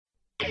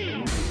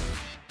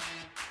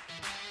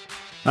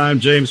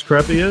I'm James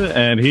Crepia,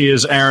 and he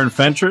is Aaron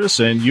Fentress,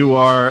 and you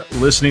are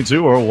listening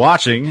to or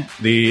watching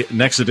the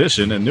next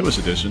edition and newest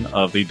edition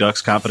of the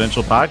Ducks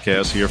Confidential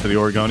podcast here for the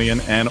Oregonian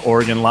and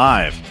Oregon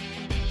Live.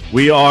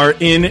 We are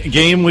in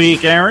game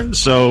week, Aaron,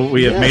 so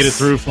we have made it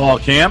through fall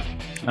camp,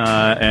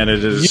 and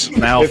it is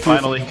now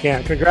finally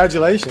camp.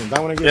 Congratulations! I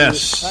want to give you.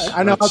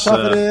 I know how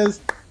tough it is.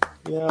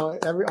 You know,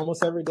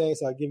 almost every day,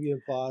 so I give you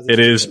applause.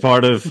 It is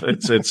part of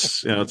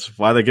it's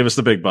why they give us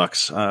the big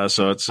bucks.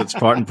 So it's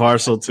part and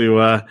parcel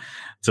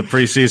to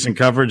preseason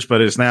coverage, but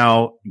it's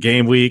now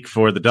game week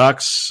for the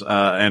Ducks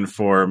and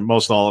for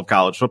most all of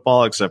college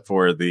football, except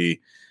for the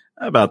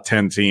about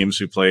 10 teams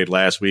who played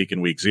last week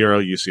in week 0,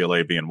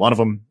 UCLA being one of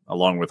them,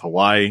 along with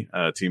Hawaii,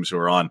 teams who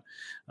are on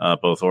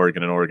both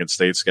Oregon and Oregon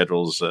State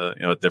schedules,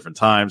 at different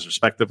times,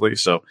 respectively.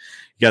 So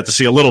you got to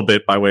see a little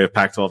bit by way of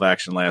Pac-12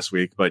 action last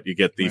week, but you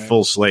get the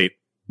full slate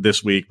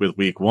this week with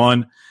week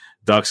 1.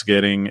 Ducks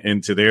getting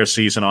into their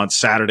season on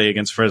Saturday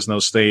against Fresno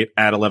State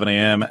at 11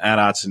 a.m. at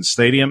Autzen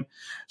Stadium.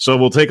 So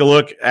we'll take a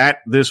look at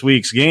this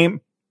week's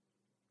game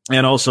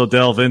and also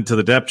delve into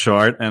the depth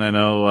chart. And I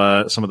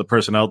know some of the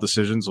personnel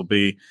decisions will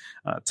be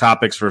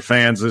topics for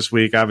fans this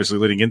week, obviously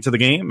leading into the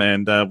game.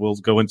 And we'll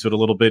go into it a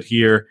little bit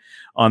here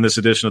on this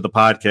edition of the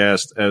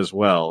podcast as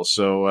well.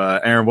 So,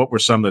 Aaron, what were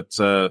some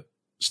that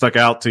stuck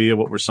out to you?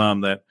 What were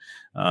some that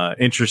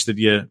interested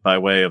you by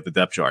way of the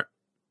depth chart?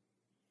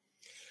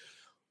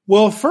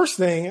 Well, first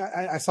thing,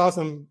 I saw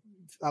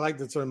I like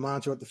to sort of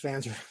monitor what the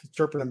fans are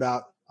chirping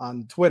about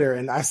on Twitter,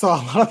 and I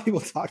saw a lot of people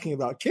talking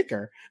about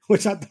kicker,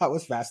 which I thought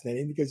was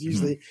fascinating because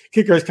usually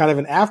kicker is kind of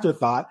an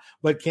afterthought,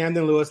 but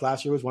Camden Lewis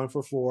last year was 1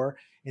 for 4,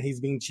 and he's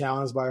being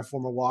challenged by a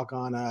former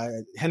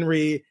walk-on,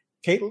 Henry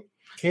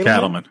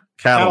Cattleman.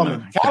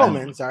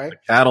 Sorry.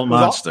 Cattle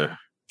Monster.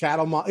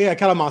 Cattle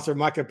Monster.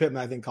 Micah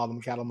Pittman, I think, called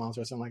him Cattle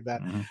Monster or something like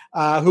that,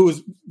 who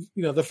was,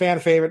 the fan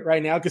favorite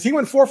right now because he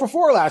went 4 for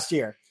 4 last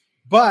year.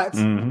 But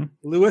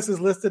Lewis is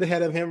listed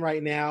ahead of him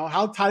right now.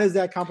 How tight is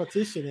that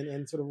competition,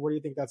 and sort of where do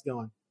you think that's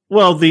going?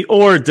 Well, the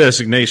or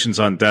designations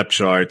on depth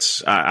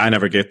charts, I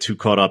never get too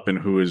caught up in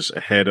who is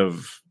ahead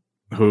of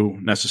who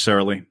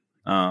necessarily,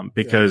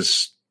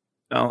 because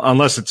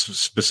unless it's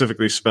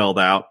specifically spelled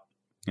out,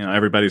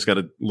 everybody's got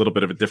a little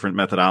bit of a different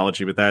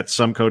methodology with that.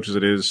 Some coaches,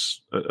 it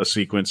is a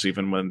sequence,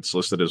 even when it's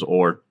listed as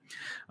or.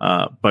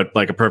 But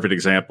like a perfect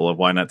example of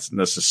why not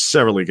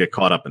necessarily get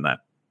caught up in that.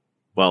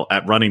 Well,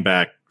 at running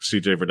back,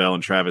 C.J. Verdell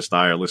and Travis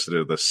Dyer listed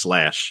as the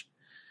slash.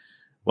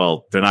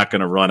 Well, they're not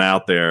going to run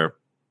out there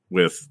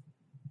with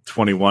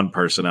 21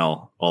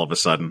 personnel all of a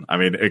sudden. I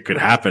mean, it could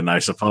happen, I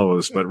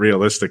suppose, but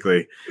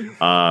realistically,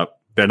 they're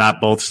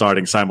not both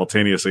starting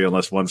simultaneously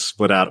unless one's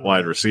split out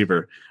wide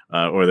receiver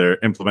or they're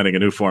implementing a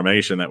new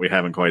formation that we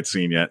haven't quite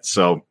seen yet.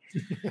 So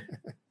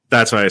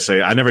that's why I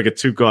say I never get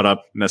too caught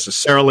up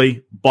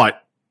necessarily,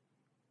 but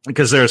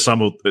because there are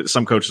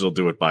some coaches will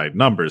do it by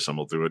numbers, some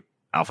will do it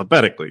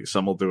alphabetically,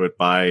 some will do it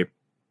by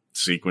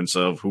sequence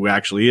of who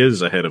actually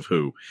is ahead of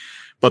who.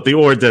 But the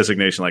or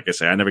designation, like I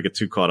say, I never get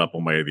too caught up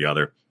one way or the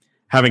other.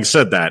 Having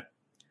said that,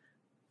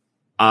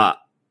 I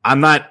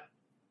don't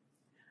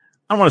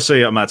want to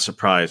say I'm not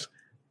surprised.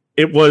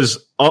 It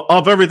was,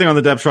 of everything on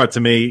the depth chart to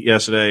me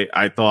yesterday,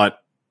 I thought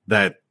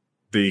that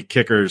the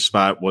kicker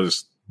spot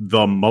was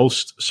the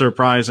most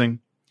surprising,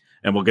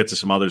 and we'll get to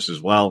some others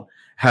as well.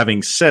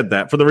 Having said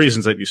that, for the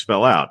reasons that you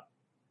spell out,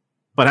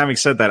 but having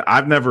said that,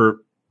 I've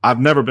never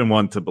been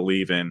one to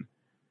believe in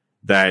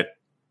that,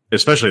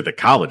 especially at the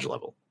college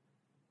level,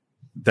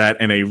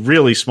 that in a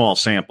really small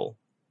sample,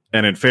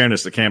 and in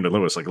fairness to Camden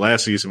Lewis, like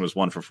last season was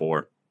 1 for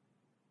 4.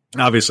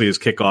 Obviously, his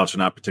kickoffs are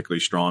not particularly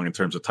strong in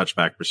terms of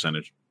touchback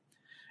percentage.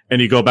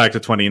 And you go back to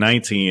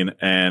 2019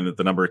 and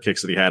the number of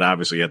kicks that he had,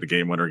 obviously he had the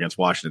game winner against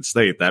Washington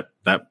State. That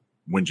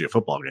wins you a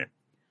football game.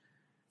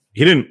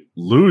 He didn't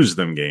lose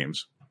them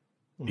games.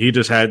 He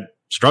just had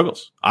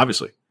struggles,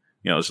 obviously.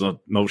 There's no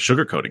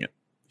sugarcoating it.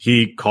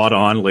 He caught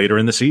on later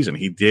in the season.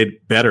 He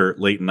did better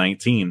late in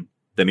 19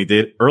 than he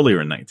did earlier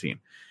in 19.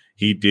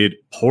 He did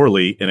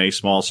poorly in a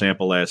small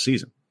sample last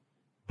season.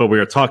 But we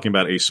are talking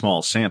about a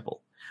small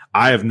sample.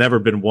 I have never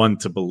been one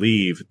to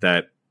believe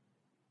that,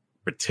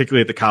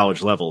 particularly at the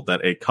college level,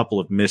 that a couple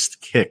of missed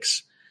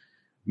kicks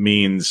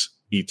means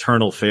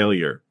eternal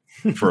failure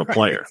for a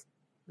player.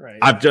 Right.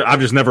 I've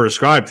just never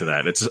ascribed to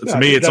that. To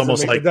me, it's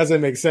almost like it doesn't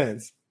make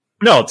sense.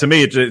 No, to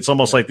me, it's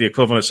almost like the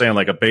equivalent of saying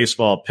like a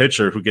baseball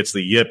pitcher who gets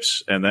the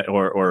yips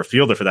or a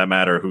fielder for that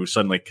matter, who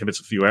suddenly commits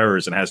a few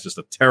errors and has just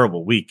a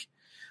terrible week.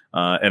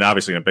 And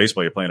obviously in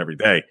baseball, you're playing every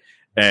day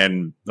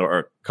or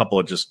a couple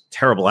of just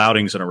terrible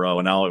outings in a row.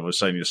 And now all of a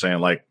sudden you're saying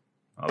like,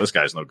 oh, this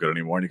guy's no good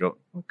anymore. And you go,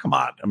 oh, come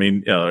on. I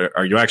mean,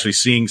 are you actually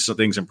seeing some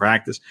things in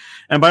practice?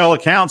 And by all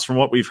accounts, from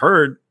what we've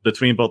heard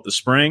between both the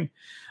spring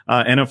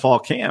and in fall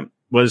camp,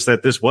 was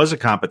that this was a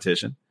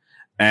competition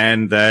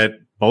and that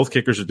both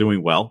kickers are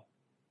doing well.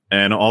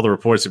 And all the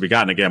reports that we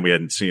got, and again, we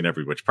hadn't seen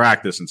every which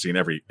practice and seen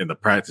in the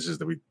practices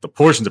the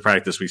portions of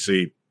practice we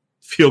see,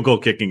 field goal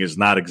kicking is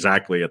not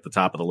exactly at the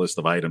top of the list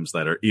of items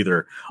that are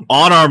either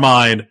on our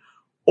mind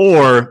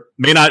or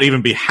may not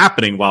even be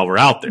happening while we're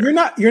out there.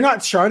 You're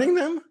not charting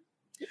them?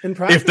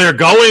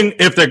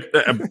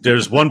 if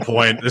there's one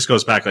point, this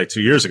goes back like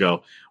 2 years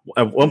ago.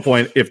 At one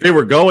point, if they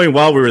were going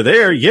while we were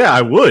there, yeah,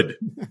 I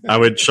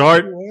would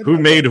chart who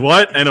made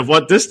what and of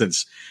what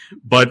distance.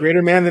 But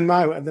greater man than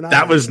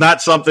that was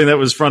not something that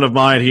was front of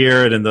mind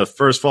here. And in the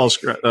first fall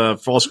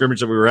scrimmage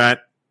that we were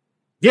at,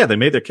 yeah, they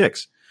made their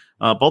kicks,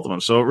 both of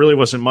them. So it really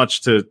wasn't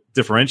much to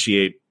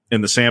differentiate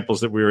in the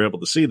samples that we were able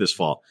to see this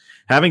fall.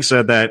 Having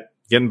said that,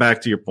 getting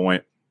back to your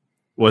point,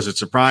 was it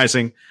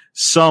surprising?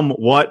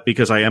 Somewhat,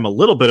 because I am a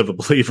little bit of a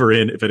believer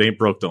in if it ain't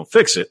broke, don't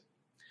fix it.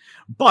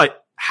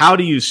 But how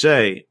do you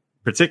say,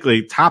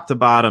 particularly top to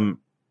bottom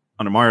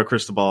under Mario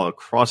Cristobal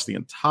across the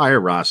entire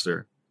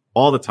roster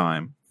all the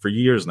time for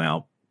years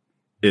now,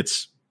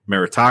 it's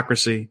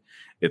meritocracy,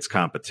 it's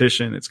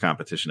competition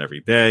every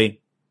day.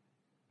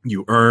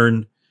 You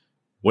earn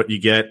what you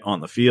get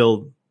on the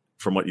field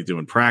from what you do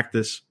in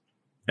practice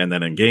and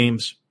then in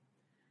games.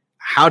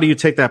 How do you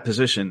take that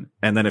position?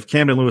 And then if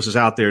Camden Lewis is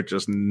out there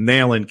just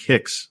nailing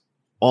kicks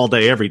all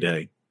day, every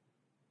day,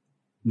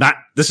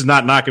 this is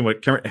not knocking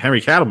what Henry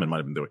Cattleman might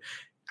have been doing.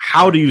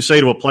 How do you say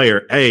to a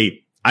player,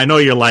 hey, I know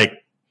you're like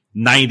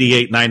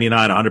 98,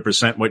 99,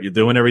 100% what you're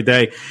doing every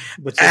day.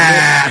 But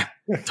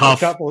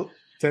tough.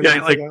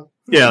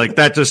 Like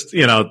that just,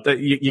 you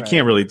right.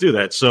 Can't really do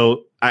that.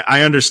 So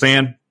I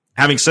understand.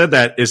 Having said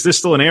that, is this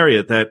still an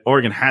area that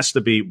Oregon has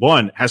to be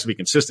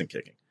consistent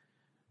kicking?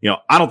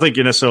 I don't think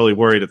you're necessarily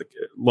worried.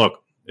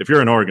 Look, if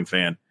you're an Oregon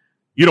fan,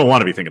 you don't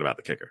want to be thinking about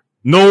the kicker.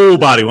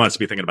 Nobody wants to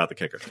be thinking about the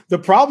kicker. The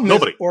problem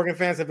is Oregon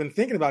fans have been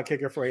thinking about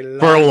kicker for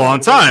a long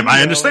time.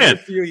 I understand.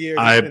 A few years,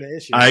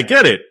 I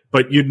get it,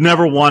 but you'd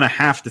never want to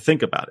have to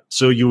think about it.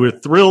 So you were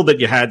thrilled that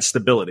you had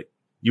stability.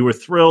 You were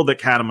thrilled that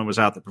Cattleman was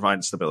out there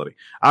providing stability.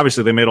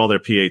 Obviously, they made all their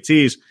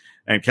PATs,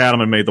 and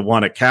Cattleman made the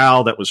one at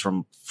Cal that was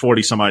from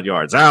 40 some odd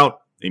yards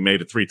out. He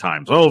made it 3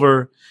 times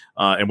over.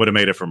 And would have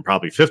made it from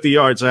probably 50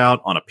 yards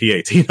out on a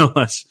PAT, no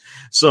less.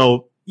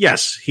 So,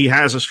 yes, he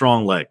has a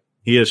strong leg.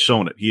 He has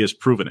shown it. He has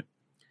proven it.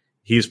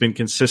 He's been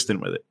consistent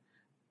with it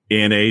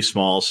in a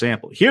small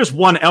sample. Here's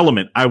one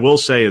element I will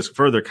say as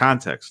further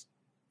context.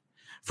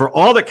 For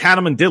all that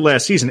Cattleman did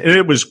last season, and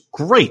it was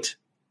great.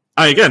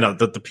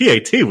 The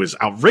PAT was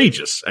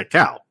outrageous at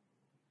Cal.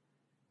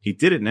 He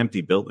did it in empty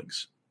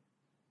buildings.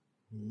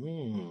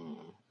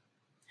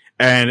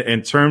 And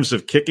in terms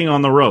of kicking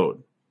on the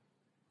road,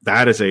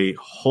 that is a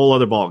whole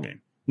other ballgame.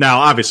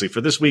 Now, obviously,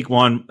 for this week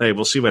one, hey,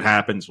 we'll see what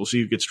happens. We'll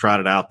see who gets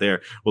trotted out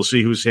there. We'll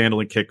see who's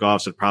handling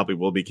kickoffs. It probably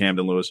will be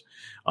Camden Lewis,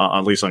 at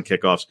least on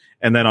kickoffs,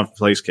 and then on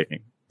place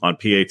kicking, on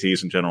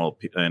PATs in general,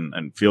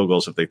 and field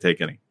goals if they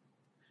take any.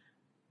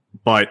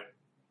 But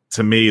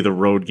to me, the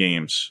road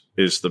games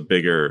is the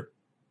bigger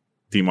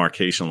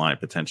demarcation line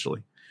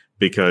potentially,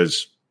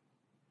 because,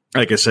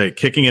 like I say,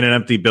 kicking in an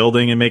empty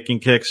building and making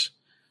kicks,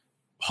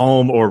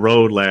 home or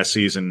road last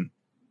season,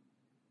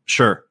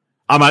 sure.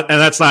 And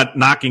that's not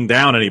knocking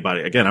down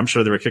anybody. Again, I'm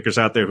sure there were kickers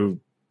out there who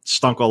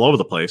stunk all over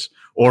the place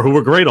or who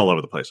were great all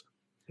over the place.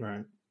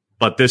 Right.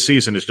 But this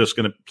season is just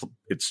going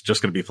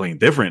to be playing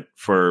different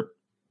for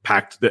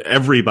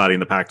everybody in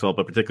the Pac-12,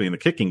 but particularly in the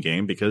kicking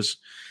game, because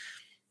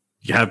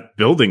you have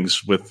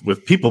buildings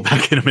with people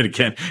back in them. And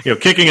again,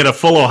 kicking at a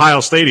full Ohio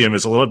Stadium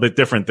is a little bit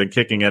different than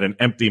kicking at an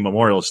empty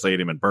Memorial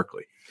Stadium in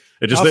Berkeley.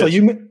 It just also,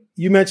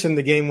 you mentioned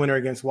the game winner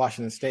against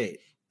Washington State.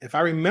 If I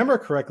remember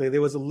correctly,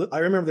 there was a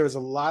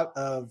lot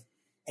of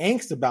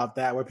angst about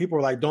that, where people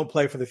were like, don't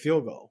play for the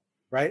field goal,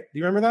 right? Do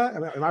you remember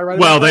that? Am I right?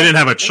 Well, they didn't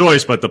have a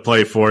choice but to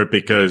play for it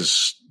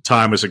because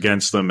time was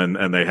against them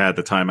and they had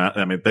the timeout.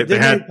 I mean, they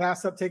had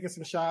pass up, taking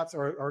some shots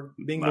or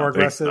being more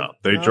aggressive.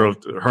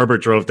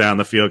 Herbert drove down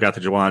the field, got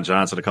to Jawan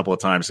Johnson a couple of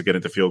times to get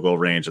into field goal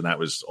range. And that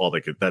was all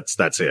they could,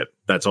 that's it.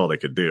 That's all they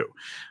could do.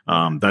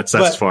 That's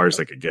as far as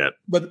they could get.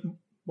 But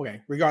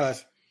okay,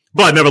 regardless.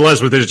 But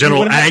nevertheless, with his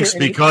general angst,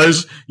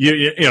 because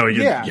you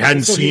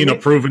hadn't seen a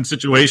proven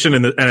situation,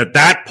 and at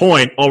that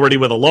point, already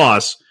with a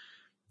loss,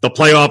 the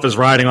playoff is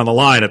riding on the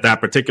line at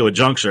that particular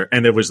juncture.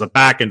 And there was the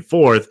back and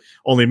forth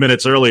only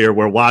minutes earlier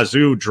where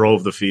Wazoo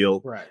drove the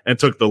field and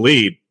took the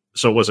lead.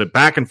 So was it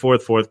back and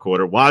forth fourth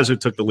quarter? Wazoo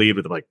took the lead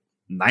with like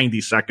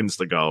 90 seconds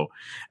to go,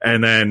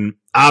 and then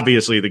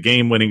obviously the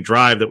game-winning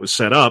drive that was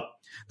set up.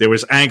 There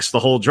was angst the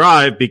whole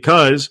drive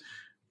because,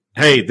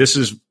 hey, this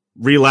is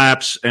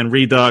relapse and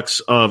redux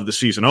of the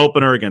season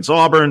opener against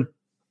Auburn.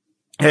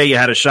 Hey, you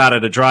had a shot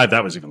at a drive.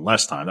 That was even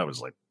less time. That was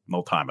like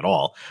no time at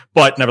all.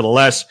 But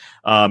nevertheless,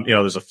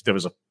 there was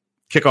a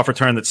kickoff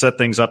return that set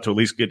things up to at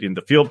least get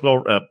into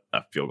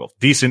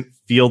decent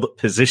field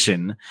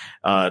position,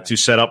 to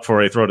set up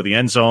for a throw to the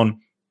end zone.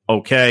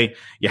 Okay.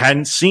 You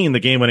hadn't seen the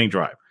game winning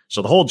drive.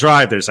 So the whole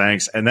drive, there's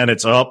angst, and then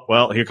it's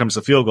here comes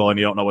the field goal and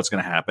you don't know what's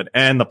going to happen.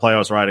 And the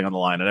playoffs riding on the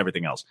line and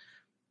everything else.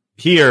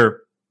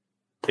 Here,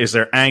 is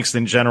there angst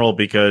in general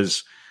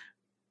because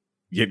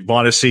you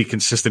want to see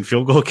consistent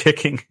field goal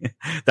kicking?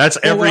 That's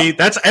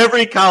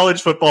every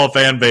college football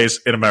fan base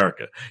in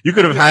America. You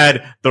could have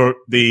had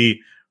the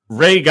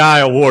Ray Guy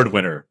Award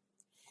winner.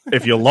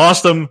 If you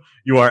lost them,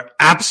 you are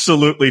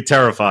absolutely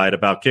terrified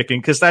about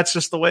kicking because that's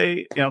just the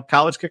way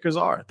college kickers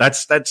are.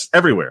 That's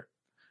everywhere.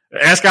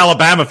 Ask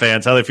Alabama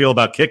fans how they feel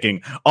about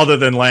kicking other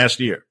than last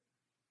year.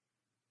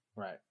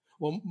 Right.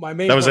 Well, my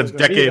main that was a point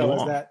decade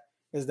long.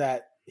 Is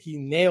that he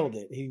nailed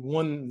it. He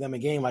won them a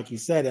game, like you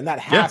said, and that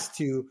has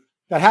to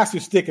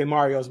stick in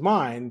Mario's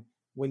mind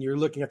when you're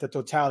looking at the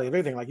totality of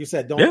everything. Like you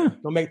said,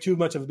 don't make too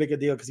much of a big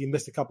deal because he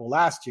missed a couple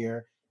last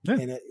year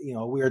in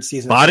a weird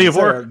season. Body of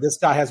work. This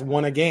guy has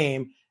won a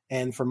game,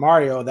 and for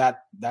Mario, that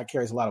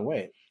carries a lot of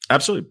weight.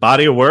 Absolutely,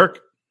 body of work.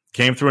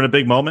 Came through in a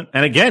big moment,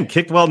 and again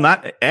kicked well.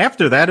 Not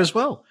after that as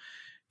well.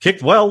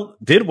 Kicked well,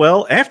 did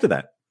well after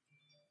that.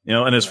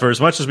 And for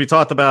as much as we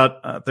talked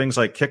about things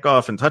like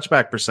kickoff and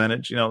touchback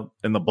percentage, in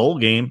the bowl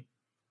game,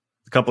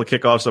 a couple of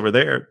kickoffs over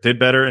there did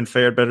better and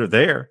fared better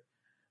there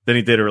than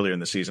he did earlier in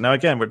the season. Now,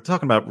 again, we're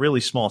talking about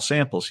really small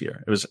samples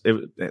here.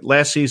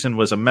 Last season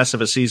was a mess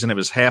of a season. It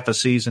was half a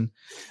season.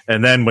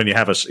 And then when you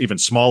have an even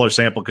smaller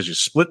sample because you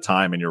split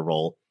time in your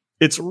role,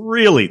 it's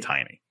really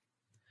tiny.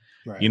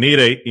 Right. You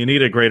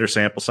need a greater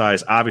sample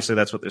size. Obviously,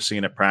 that's what they're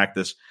seeing at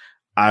practice.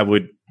 I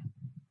would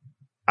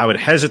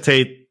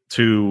hesitate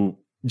to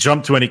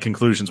jump to any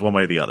conclusions one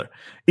way or the other.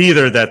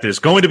 Either that there's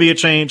going to be a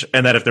change,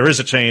 and that if there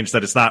is a change,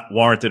 that it's not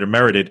warranted or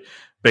merited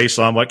based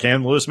on what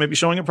Cam Lewis may be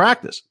showing in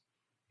practice.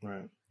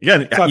 Right.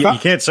 Again, you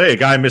can't say a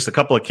guy missed a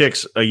couple of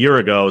kicks a year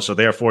ago, so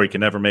therefore he can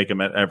never make them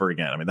ever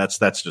again. I mean, that's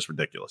just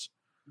ridiculous.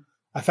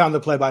 I found the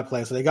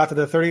play-by-play. So they got to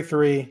the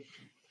 33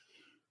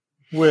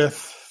 with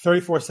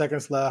 34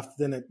 seconds left.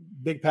 Then a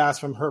big pass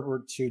from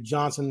Herbert to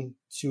Johnson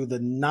to the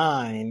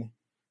 9.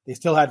 They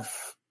still had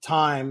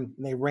time,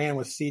 and they ran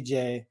with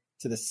CJ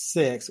to the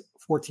 6,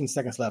 14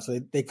 seconds left. So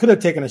they could have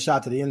taken a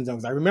shot to the end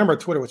zone. I remember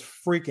Twitter was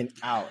freaking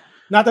out.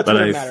 Not that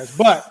Twitter matters,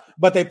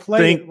 but they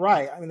played it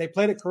right. I mean, they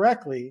played it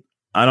correctly.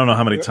 I don't know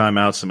how many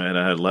timeouts they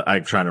had.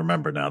 I'm trying to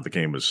remember now. The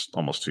game was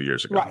almost 2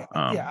 years ago.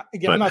 Right.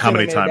 Again, but how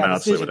many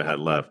timeouts they would have had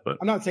left? But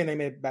I'm not saying they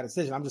made a bad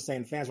decision. I'm just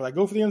saying fans were like,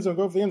 go for the end zone,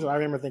 go for the end zone. I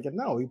remember thinking,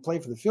 no, he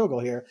played for the field goal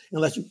here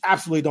unless you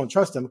absolutely don't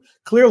trust him.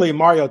 Clearly,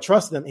 Mario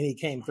trusted him, and he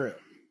came through.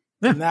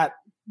 Yeah. And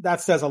that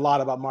says a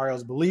lot about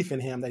Mario's belief in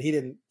him, that he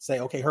didn't say,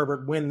 okay,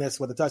 Herbert, win this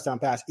with a touchdown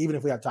pass, even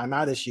if we have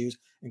timeout issues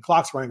and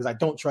clock's running, because I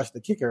don't trust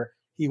the kicker.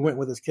 He went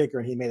with his kicker,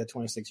 and he made a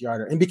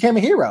 26-yarder and became a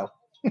hero.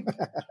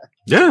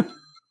 Yeah.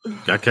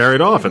 Got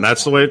carried off, and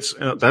that's the way it's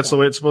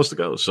supposed to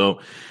go. So,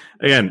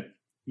 again,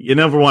 you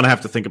never want to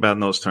have to think about in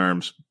those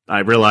terms. I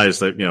realize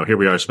that here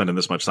we are spending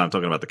this much time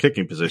talking about the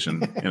kicking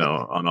position,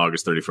 on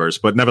August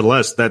 31st. But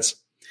nevertheless,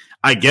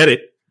 I get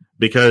it,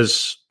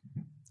 because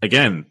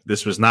again,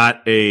 this was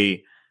not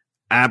a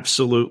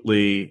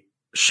absolutely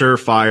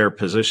surefire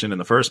position in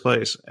the first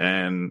place,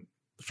 and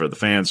for the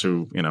fans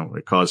who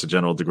it caused a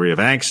general degree of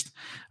angst,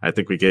 I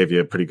think we gave you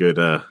a pretty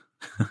good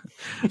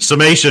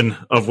summation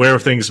of where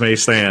things may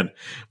stand,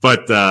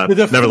 but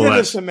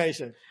nevertheless,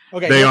 summation.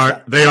 Okay, they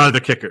are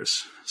the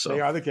kickers. So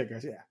they are the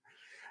kickers. Yeah.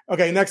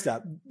 Okay. Next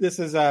up, this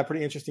is a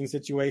pretty interesting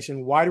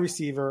situation. Wide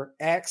receiver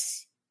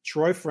X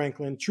Troy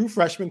Franklin, true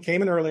freshman,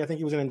 came in early. I think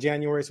he was in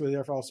January, so he was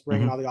there for all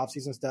spring and all the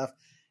offseason stuff.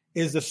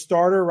 Is the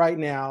starter right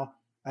now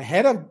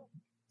ahead of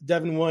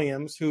Devin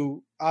Williams,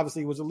 who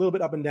obviously was a little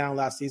bit up and down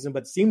last season,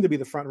 but seemed to be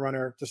the front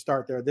runner to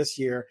start there this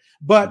year.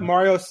 But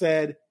Mario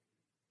said,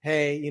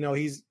 hey,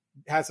 he's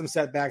had some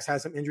setbacks,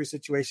 had some injury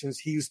situations.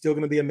 He's still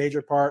going to be a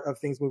major part of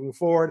things moving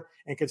forward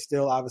and could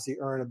still obviously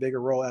earn a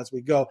bigger role as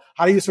we go.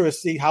 How do you sort of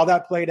see how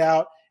that played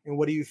out, and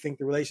what do you think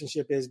the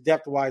relationship is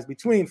depth-wise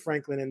between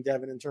Franklin and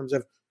Devin, in terms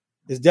of,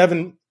 is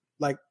Devin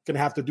going to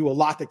have to do a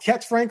lot to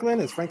catch Franklin?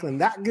 Is Franklin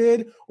that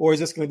good, or is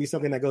this going to be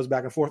something that goes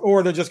back and forth,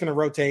 or they're just going to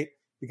rotate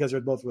because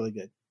they're both really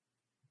good?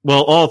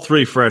 Well, all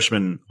three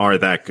freshmen are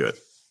that good.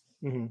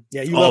 Mm-hmm.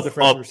 Yeah, you love the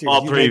freshman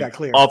receivers. You made that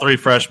clear. All three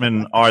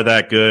freshmen are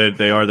that good.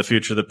 They are the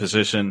future of the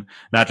position,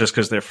 not just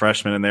because they're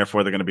freshmen and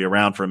therefore they're going to be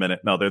around for a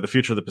minute. No, they're the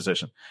future of the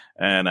position.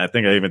 And I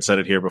think I even said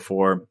it here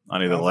before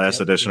on either the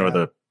last edition or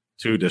the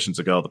 2 editions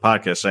ago of the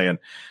podcast, saying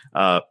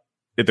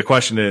the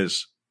question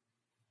is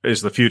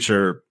the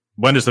future,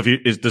 when does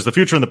does the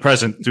future and the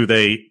present, do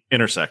they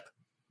intersect?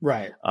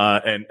 Right.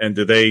 And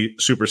do they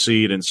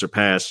supersede and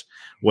surpass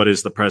what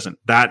is the present?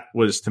 That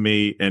was to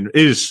me, and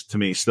is to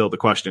me still, the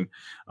question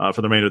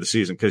for the remainder of the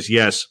season. Because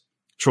yes,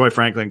 Troy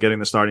Franklin getting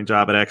the starting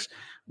job at X,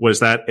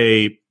 was that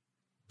a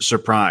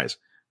surprise?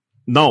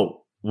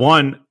 No.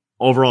 One,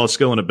 overall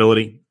skill and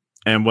ability,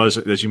 and was,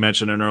 as you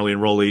mentioned, an early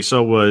enrollee.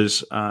 So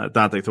was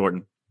Dante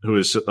Thornton, who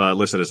is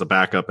listed as a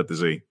backup at the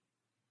Z.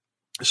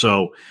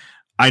 So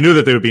I knew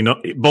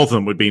that both of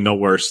them would be no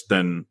worse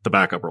than the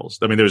backup roles.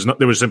 I mean,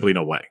 there was simply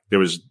no way. There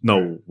was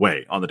no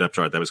way on the depth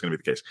chart that was going to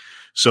be the case.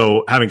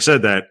 So having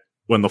said that,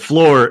 when the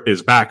floor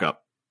is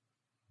backup,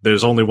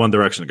 there's only one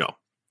direction to go.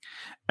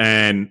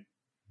 And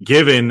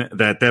given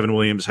that Devin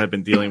Williams had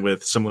been dealing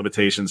with some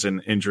limitations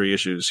and injury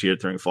issues here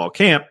during fall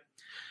camp,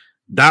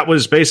 that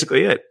was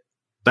basically it.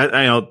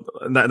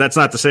 That's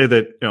not to say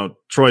that,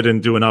 Troy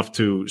didn't do enough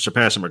to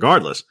surpass him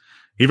regardless.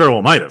 He very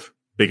well might have,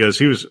 because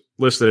he was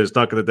listed as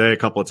duck of the day a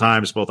couple of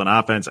times, both on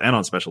offense and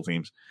on special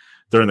teams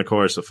during the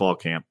course of fall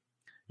camp.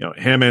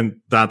 Him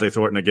and Dante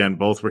Thornton, again,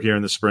 both were here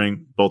in the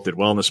spring. Both did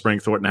well in the spring.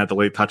 Thornton had the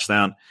late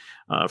touchdown.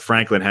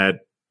 Franklin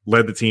had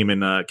led the team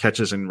in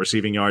catches and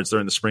receiving yards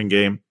during the spring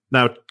game.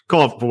 Now,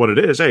 call it for what it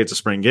is. Hey, it's a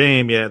spring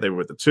game. Yeah, they were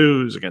with the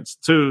twos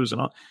against the twos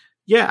and all.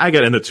 Yeah, I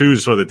get it. And the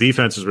twos for the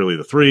defense is really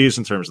the threes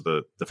in terms of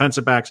the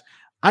defensive backs.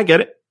 I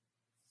get it.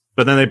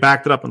 But then they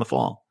backed it up in the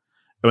fall.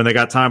 And when they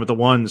got time with the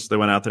ones, they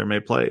went out there and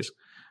made plays.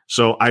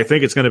 So I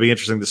think it's going to be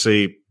interesting to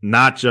see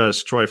not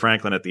just Troy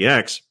Franklin at the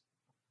X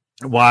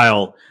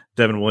while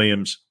Devin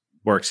Williams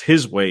works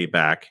his way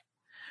back.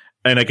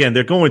 And again,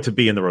 they're going to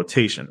be in the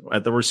rotation.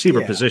 At the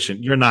receiver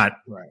position, you're not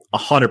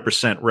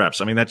 100% reps.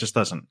 I mean, that just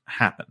doesn't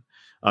happen.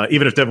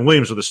 Even if Devin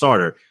Williams were the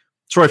starter,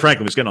 Troy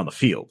Franklin was getting on the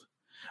field.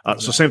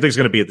 So same thing's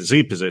going to be at the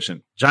Z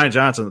position. Giant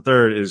Johnson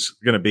III is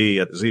going to be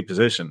at the Z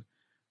position.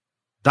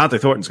 Dante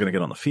Thornton's going to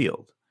get on the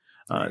field.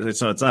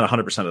 It's not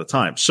 100% of the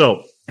time.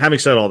 So having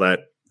said all that,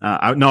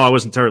 I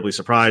wasn't terribly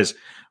surprised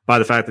by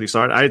the fact that he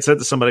started. I had said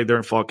to somebody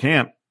during fall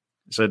camp,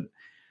 I said,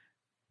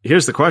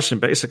 here's the question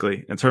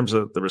basically in terms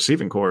of the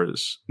receiving core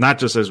is not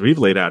just as we've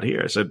laid out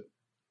here. I said,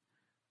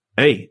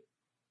 hey,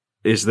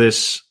 is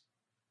this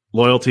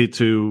loyalty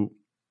to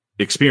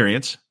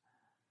experience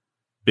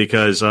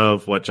because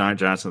of what Giant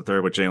Johnson III,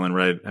 what Jalen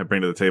Red have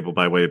bring to the table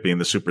by way of being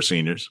the super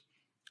seniors,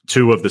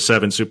 2 of the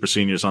 7 super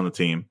seniors on the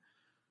team,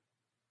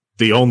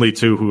 the only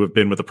 2 who have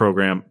been with the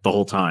program the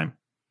whole time.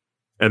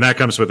 And that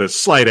comes with a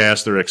slight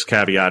asterisk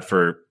caveat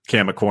for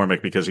Cam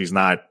McCormick because he's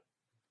not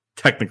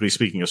technically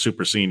speaking a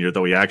super senior,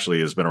 though he actually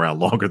has been around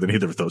longer than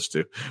either of those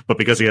 2. But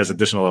because he has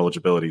additional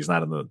eligibility, he's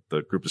not in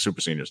the group of super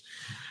seniors.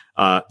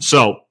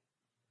 So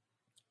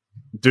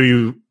do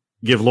you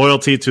give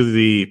loyalty to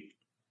the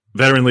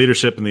veteran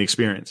leadership and the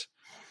experience?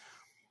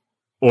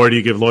 Or do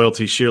you give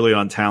loyalty sheerly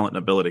on talent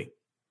and ability?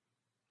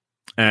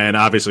 And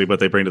obviously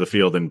what they bring to the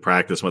field in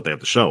practice, what they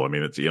have to show. I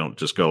mean, you don't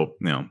just go,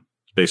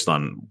 based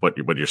on what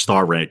your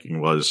star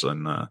ranking was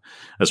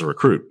as a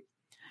recruit.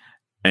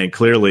 And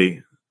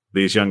clearly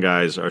these young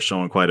guys are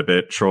showing quite a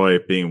bit, Troy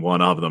being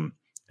one of them.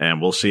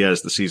 And we'll see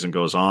as the season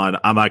goes on.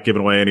 I'm not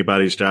giving away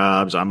anybody's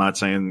jobs. I'm not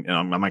saying,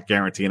 I'm not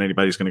guaranteeing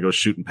anybody's going to go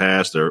shooting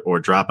past or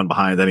dropping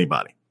behind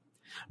anybody.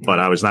 But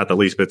I was not the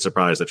least bit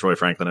surprised that Troy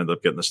Franklin ended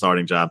up getting the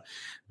starting job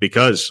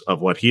because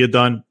of what he had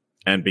done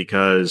and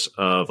because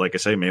of, like I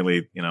say,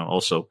 mainly,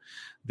 also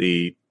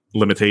the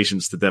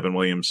limitations to Devin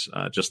Williams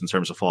just in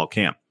terms of fall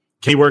camp.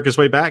 Can he work his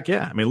way back?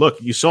 Yeah. I mean,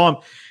 look, you saw him.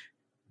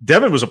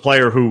 Devin was a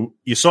player who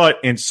you saw it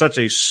in such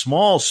a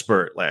small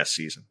spurt last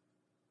season.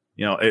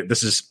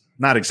 This is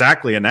not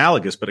exactly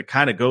analogous, but it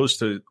kind of goes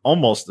to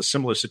almost the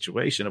similar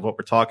situation of what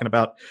we're talking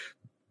about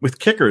with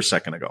kicker a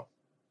second ago.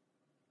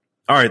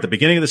 All right, the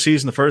beginning of the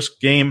season, the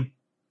first game,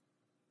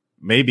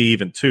 maybe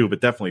even 2,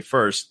 but definitely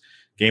first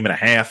game and a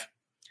half,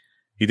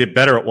 he did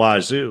better at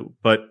Wazoo,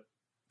 but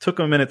took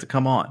him a minute to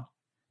come on.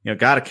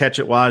 Got a catch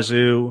at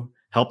Wazoo,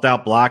 helped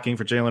out blocking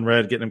for Jalen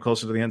Red, getting him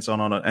closer to the end zone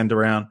on an end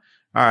around.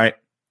 All right,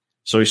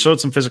 so he showed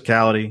some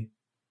physicality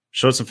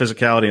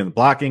in the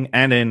blocking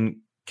and in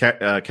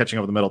catching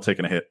over the middle,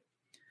 taking a hit.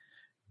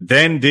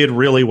 Then did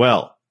really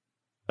well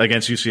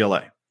against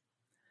UCLA.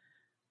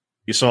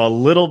 You saw a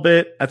little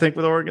bit, I think,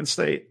 with Oregon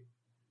State.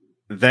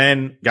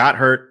 Then got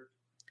hurt,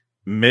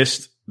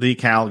 missed the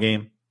Cal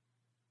game,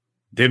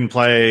 didn't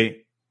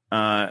play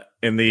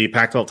in the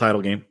Pac-12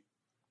 title game,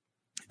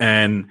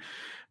 and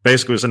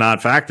basically was a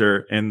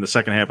non-factor in the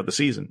second half of the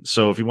season.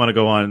 So if you want to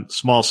go on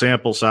small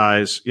sample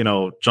size,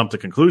 jump to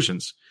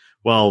conclusions,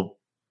 well,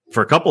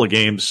 for a couple of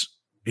games,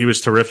 he was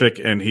terrific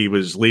and he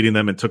was leading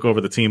them and took over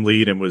the team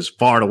lead and was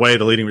far and away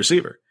the leading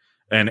receiver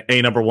and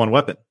a number 1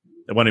 weapon.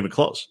 It wasn't even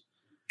close.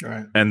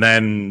 Right. And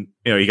then,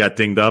 he got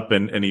dinged up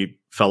and he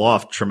fell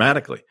off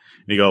traumatically.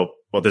 And you go,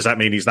 well, does that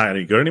mean he's not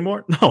any good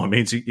anymore? No, it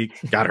means he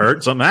got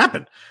hurt. Something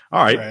happened.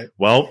 All right.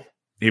 Well,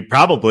 he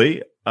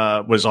probably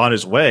was on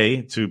his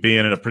way to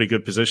being in a pretty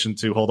good position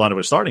to hold on to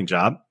a starting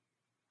job,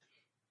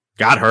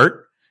 got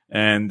hurt,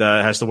 and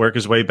has to work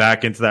his way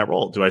back into that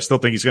role. Do I still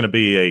think he's going to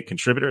be a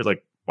contributor?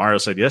 Like Mario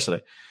said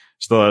yesterday,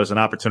 still has an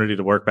opportunity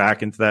to work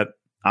back into that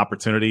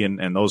opportunity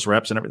and those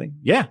reps and everything.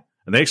 Yeah.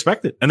 And they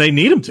expect it. And they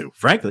need him to,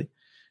 frankly.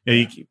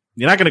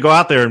 You're not going to go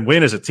out there and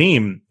win as a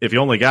team if you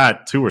only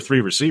got 2 or 3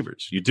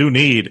 receivers. You do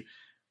need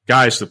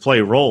guys to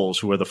play roles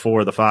who are the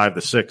 4, the 5,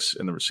 the 6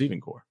 in the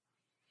receiving core.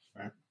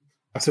 Right.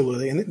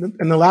 Absolutely.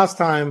 And the last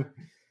time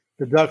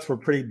the Ducks were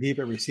pretty deep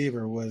at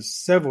receiver was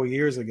several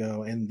years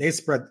ago, and they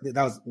spread –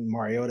 that was in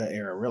Mariota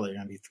era, really,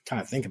 if you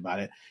kind of think about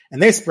it. And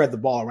they spread the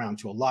ball around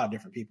to a lot of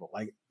different people.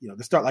 Like,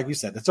 like you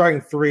said, the starting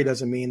 3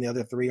 doesn't mean the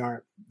other 3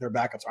 their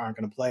backups aren't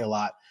going to play a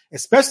lot,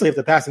 especially if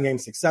the passing game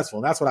is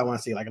successful. That's what I want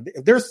to see. Like,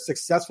 if they're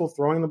successful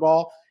throwing the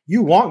ball,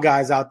 you want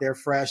guys out there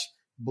fresh,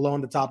 blowing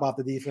the top off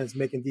the defense,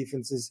 making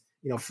defenses,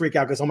 freak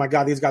out because, oh my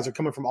God, these guys are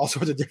coming from all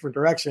sorts of different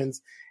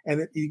directions.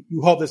 And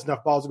you hope there's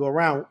enough balls to go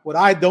around. What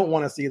I don't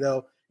want to see,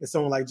 though, is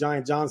someone like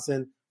Giant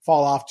Johnson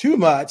fall off too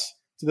much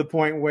to the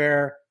point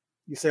where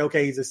you say,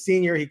 okay, he's a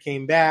senior, he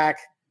came back.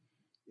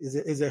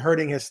 Is it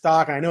hurting his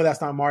stock? And I know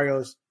that's not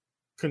Mario's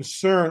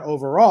concern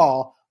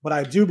overall, but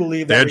I do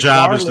believe that their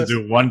job is to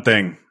do one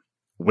thing: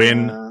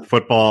 win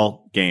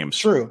football games.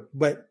 True,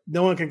 but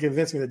no one can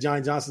convince me that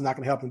Giant Johnson's not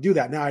going to help him do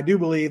that. Now, I do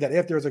believe that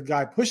if there's a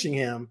guy pushing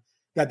him,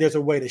 that there's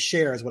a way to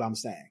share is what I'm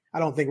saying. I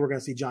don't think we're going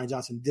to see Johnny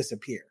Johnson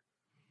disappear.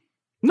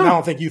 No. And I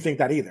don't think you think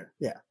that either.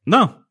 Yeah.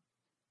 No.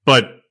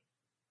 But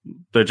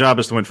their job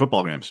is to win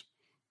football games.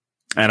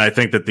 And I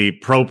think that the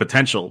pro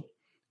potential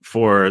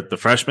for the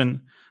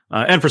freshmen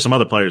and for some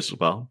other players as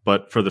well,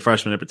 but for the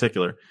freshmen in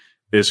particular,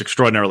 is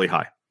extraordinarily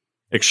high.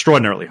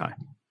 Extraordinarily high.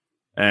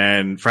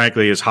 And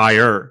frankly, is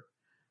higher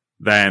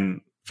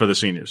than for the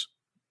seniors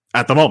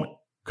at the moment.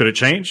 Could it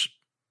change?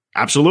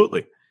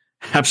 Absolutely.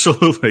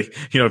 Absolutely.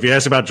 If you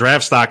ask about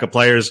draft stock of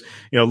players,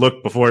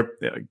 look before,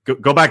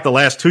 go back the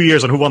last 2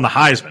 years on who won the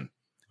Heisman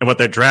and what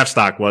their draft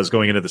stock was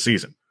going into the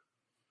season.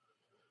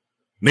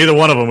 Neither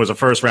one of them was a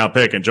first round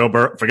pick, and Joe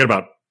Burrow, forget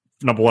about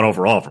number one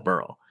overall for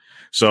Burrow.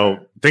 So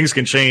things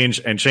can change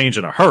and change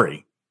in a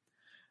hurry.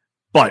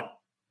 But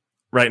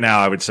right now,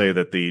 I would say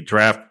that the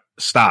draft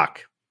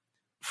stock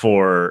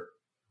for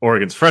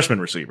Oregon's freshman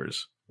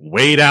receivers,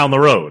 way down the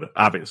road,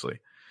 obviously,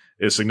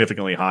 is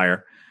significantly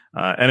higher.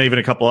 And even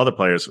a couple other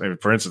players. I mean,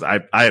 for instance,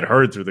 I had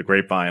heard through the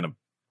grapevine of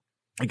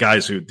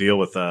guys who deal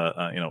with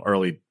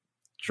early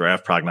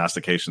draft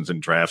prognostications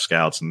and draft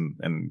scouts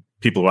and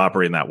people who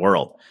operate in that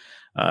world,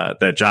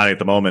 that Johnny at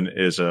the moment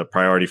is a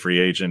priority free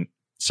agent,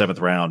 7th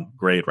round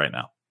grade right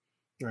now.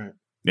 Right.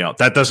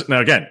 That doesn't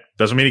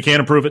mean he can't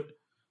improve it.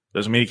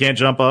 Doesn't mean he can't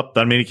jump up.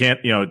 Doesn't mean he can't,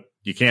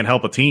 you can't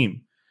help a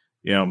team.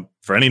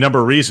 For any number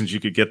of reasons, you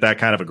could get that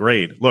kind of a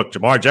grade. Look,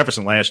 Jamar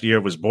Jefferson last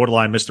year was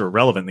borderline Mr.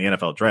 Irrelevant in the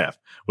NFL draft.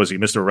 Was he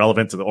Mr.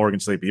 Irrelevant to the Oregon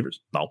State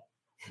Beavers? No.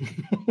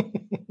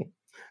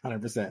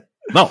 100%.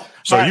 No.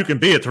 So you can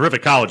be a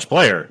terrific college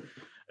player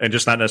and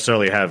just not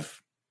necessarily have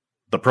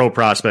the pro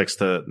prospects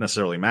to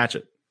necessarily match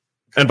it,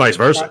 and vice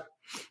versa.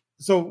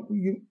 So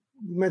you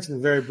mentioned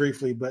it very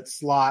briefly, but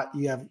slot,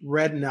 you have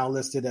Red now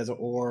listed as an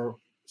or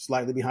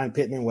slightly behind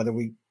Pittman, whether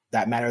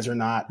that matters or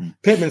not.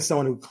 Pittman's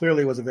someone who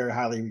clearly was a very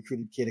highly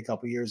recruited kid a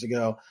couple years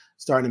ago,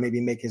 starting to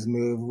maybe make his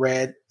move.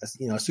 Red,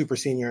 a super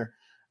senior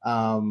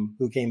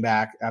who came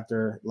back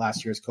after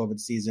last year's COVID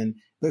season,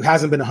 but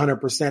hasn't been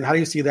 100%. How do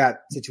you see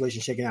that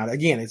situation shaking out?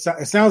 Again, it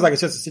sounds like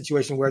it's just a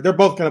situation where they're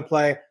both going to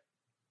play.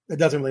 It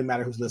doesn't really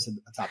matter who's listed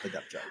atop the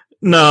depth chart.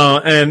 No,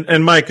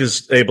 and Mike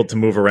is able to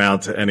move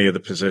around to any of the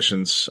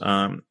positions.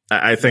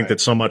 I think that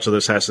so much of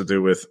this has to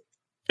do with,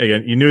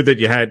 again, you knew that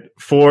you had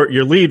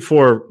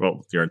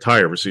your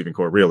entire receiving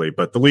core really,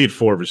 but the lead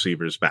 4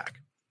 receivers back.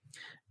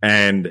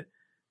 And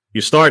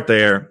you start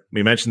there.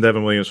 We mentioned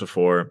Devin Williams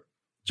before,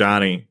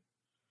 Johnny,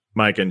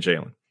 Mike, and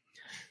Jalen.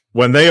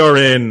 When they are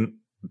in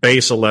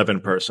base 11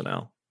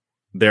 personnel,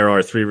 there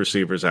are 3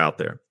 receivers out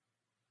there.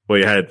 Well,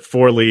 you had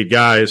 4 lead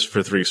guys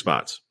for 3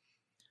 spots.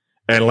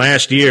 And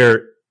last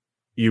year,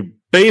 you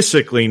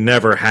basically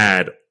never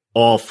had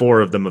all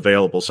 4 of them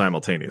available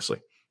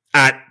simultaneously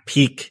at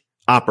peak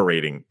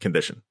operating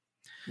condition.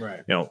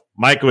 Right.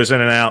 Mike was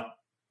in and out.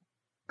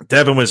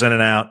 Devin was in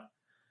and out.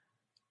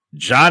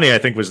 Johnny, I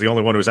think, was the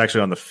only one who was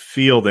actually on the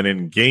field and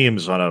in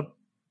games on a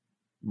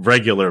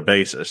regular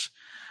basis.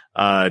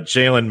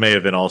 Jalen may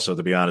have been also,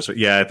 to be honest.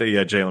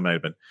 Jalen may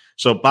have been.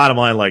 So bottom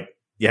line,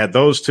 you had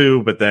those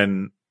 2, but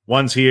then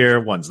one's here,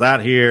 one's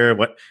not here.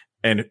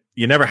 And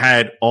you never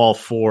had all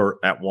 4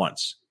 at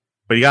once,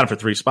 but you got them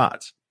for 3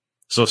 spots.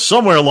 So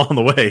somewhere along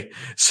the way,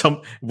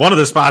 one of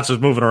the spots was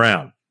moving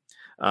around.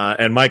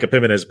 And Micah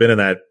Pittman has been in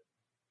that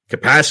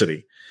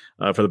capacity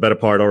for the better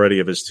part already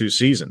of his 2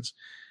 seasons.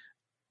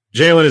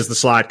 Jalen is the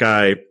slot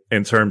guy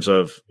in terms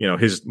of,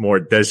 his more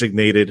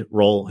designated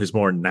role, his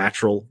more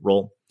natural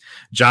role.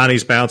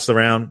 Johnny's bounced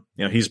around.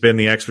 He's been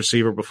the X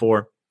receiver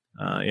before.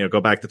 Go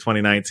back to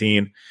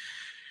 2019.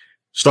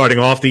 Starting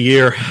off the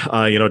year,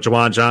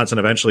 Jawan Johnson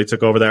eventually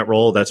took over that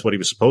role. That's what he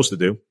was supposed to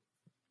do.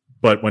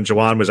 But when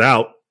Jawan was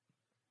out,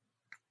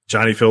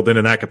 Johnny filled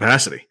in that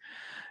capacity.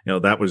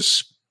 That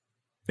was,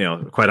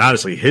 quite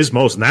honestly, his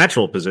most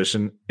natural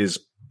position is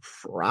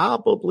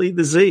probably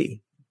the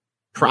Z.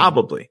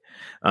 Probably.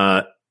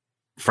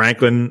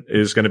 Franklin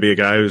is going to be a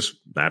guy whose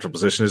natural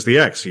position is the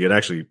X. He had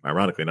actually,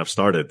 ironically enough,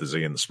 started the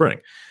Z in the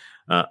spring.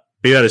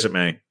 Be that as it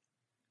may,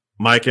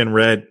 Mike and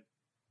Red,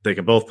 they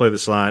can both play the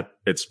slot.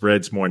 It's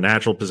Red's more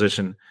natural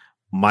position.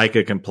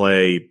 Micah can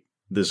play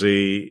the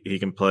Z. He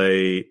can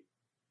play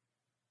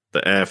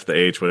the F, the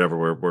H,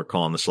 whatever we're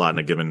calling the slot in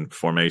a given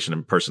formation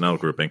and personnel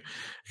grouping.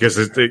 Because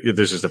there's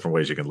just different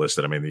ways you can list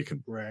it. I mean, you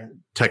can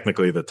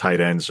technically the tight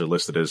ends are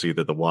listed as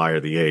either the Y or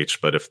the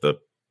H, but if the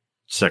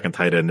second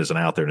tight end isn't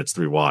out there and it's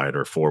 3 wide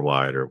or 4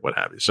 wide or what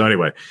have you. So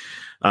anyway,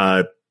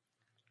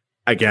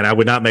 again, I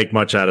would not make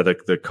much out of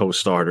the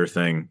co-starter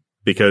thing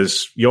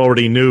because you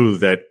already knew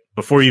that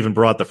before you even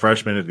brought the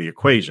freshman into the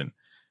equation,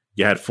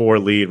 you had 4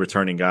 lead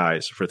returning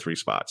guys for 3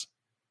 spots.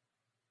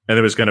 And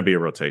there was going to be a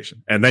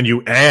rotation. And then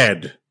you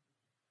add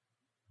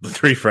the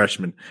 3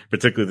 freshmen,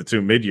 particularly the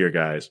 2 mid-year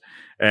guys.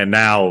 And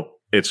now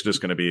it's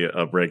just going to be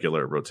a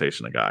regular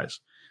rotation of guys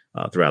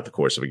throughout the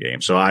course of a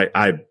game. So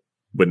I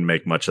wouldn't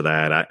make much of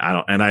that.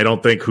 I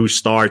don't think who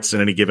starts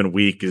in any given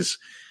week is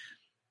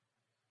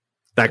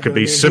That could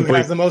be simply who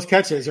has the most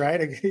catches,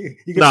 right? You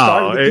can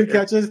start with 2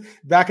 catches,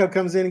 backup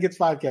comes in and gets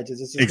 5 catches.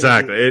 It's just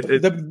exactly.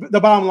 The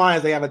bottom line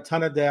is they have a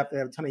ton of depth. They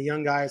have a ton of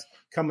young guys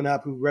coming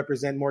up who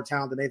represent more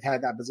talent than they've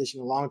had that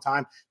position in a long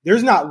time.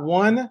 There's not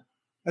one.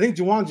 I think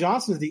Juwan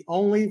Johnson is the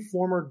only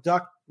former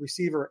Duck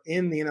receiver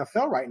in the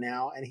NFL right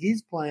now, and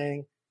he's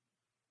playing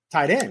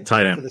tight end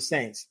for the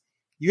Saints.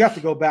 You have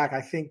to go back, I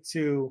think,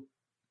 to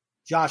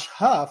Josh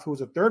Huff, who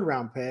was a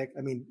 3rd-round pick.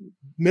 I mean,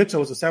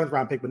 Mitchell was a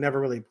 7th-round pick, but never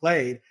really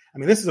played. I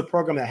mean, this is a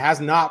program that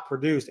has not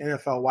produced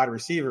NFL wide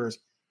receivers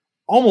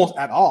almost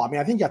at all. I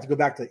mean, I think you have to go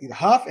back to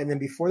Huff, and then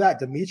before that,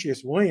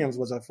 Demetrius Williams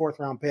was a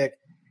 4th-round pick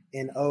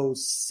in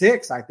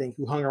 2006, I think,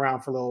 who hung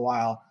around for a little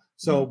while.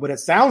 So, but it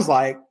sounds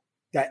like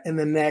that in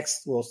the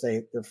next, we'll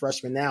say they're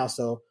freshmen now,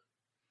 so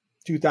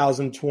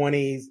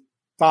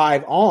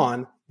 2025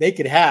 on, they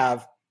could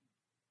have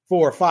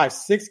 4, 5,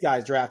 6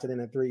 guys drafted in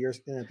a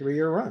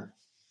 3-year run.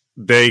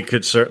 They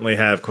could certainly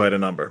have quite a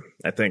number.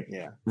 I think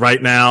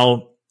right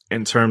now,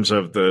 in terms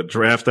of the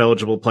draft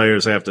eligible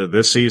players after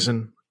this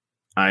season,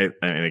 and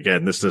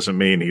again, this doesn't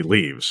mean he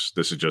leaves.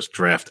 This is just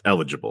draft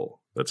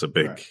eligible. That's a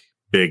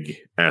big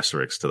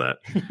asterisk to that.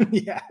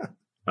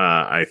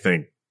 I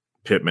think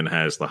Pittman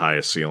has the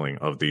highest ceiling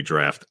of the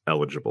draft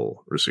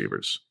eligible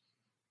receivers.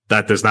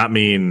 That does not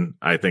mean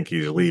I think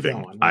he's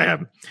leaving.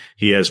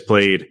 He has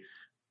played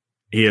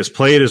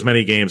as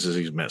many games as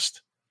he's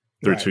missed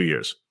through 2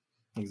 years.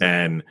 Exactly.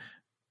 And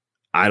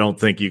I don't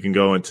think you can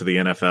go into the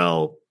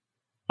NFL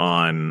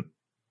on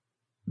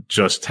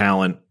just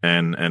talent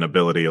and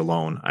ability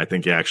alone. I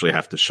think you actually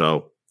have to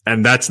show.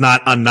 And that's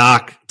not a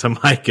knock to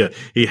Micah.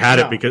 He had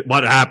it because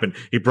what happened?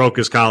 He broke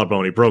his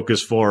collarbone. He broke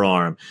his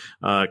forearm,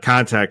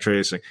 contact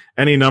tracing.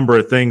 Any number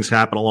of things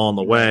happen along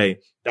the way.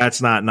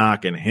 That's not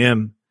knocking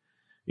him.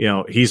 You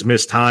know, he's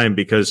missed time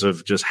because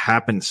of just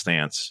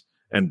happenstance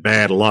and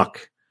bad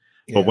luck.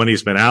 But when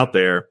he's been out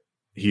there,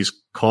 he's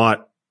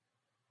caught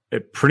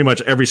pretty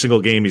much every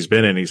single game he's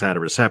been in. He's had a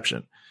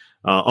reception,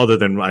 other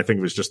than I think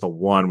it was just the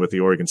one with the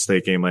Oregon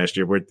State game last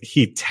year where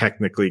he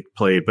technically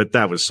played, but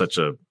that was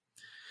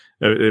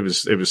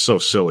it was so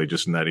silly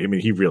just in that. I mean,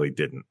 he really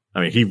didn't.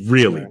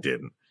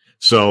 Didn't.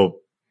 So,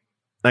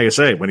 like I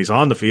say, when he's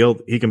on the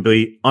field, he can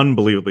be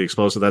unbelievably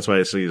explosive. That's why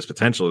I see his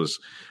potential is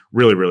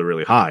really, really,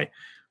 really high.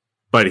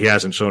 But he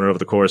hasn't shown it over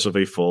the course of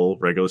a full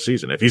regular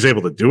season. If he's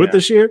able to do it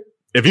this year,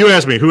 if you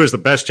ask me who has the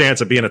best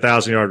chance of being a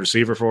 1,000-yard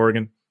receiver for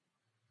Oregon,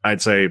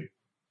 I'd say,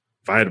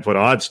 if I had to put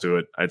odds to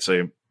it, I'd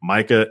say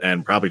Micah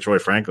and probably Troy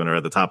Franklin are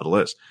at the top of the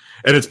list.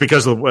 And it's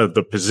because of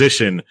the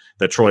position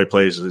that Troy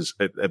plays is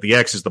at the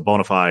X is the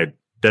bona fide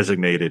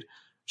designated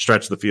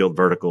stretch the field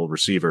vertical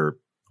receiver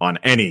on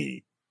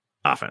any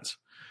offense.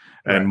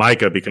 And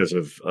Micah because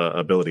of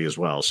ability as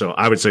well. So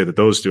I would say that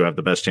those two have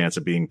the best chance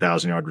of being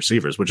 1,000-yard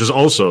receivers, which is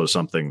also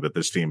something that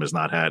this team has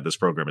not had, this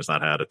program has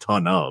not had a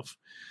ton of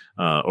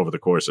over the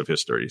course of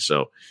history.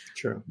 So,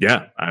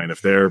 I mean,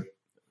 if they're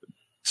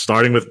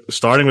starting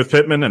with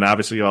Pittman, and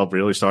obviously all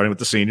really starting with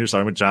the seniors,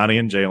 starting with Johnny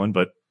and Jalen,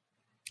 but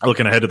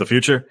looking ahead to the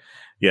future,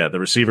 the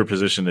receiver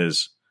position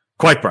is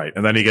quite bright.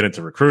 And then you get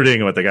into recruiting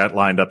and what they got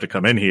lined up to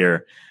come in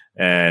here.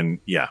 And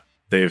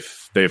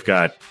they've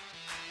got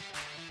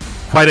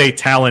quite a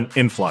talent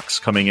influx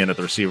coming in at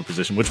the receiver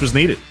position, which was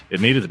needed. It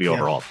needed to be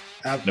overhauled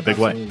in a big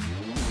way.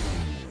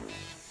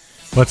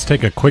 Let's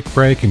take a quick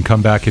break and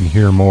come back and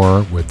hear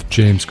more with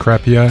James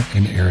Crepia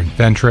and Aaron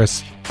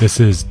Fentress. This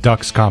is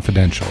Ducks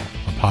Confidential,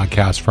 a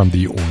podcast from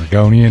the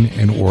Oregonian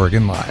and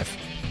Oregon Live.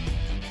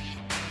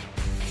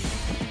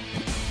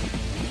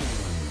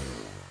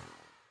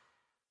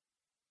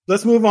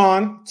 Let's move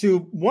on to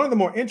one of the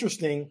more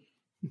interesting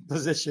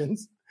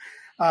positions.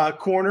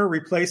 Corner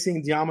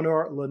replacing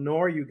Diamonor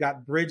Lenore. You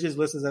got Bridges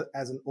listed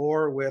as an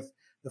or with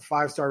the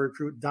 5-star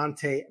recruit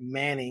Dante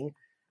Manning.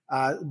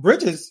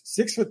 Bridges,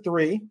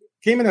 6'3",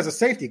 came in as a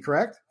safety,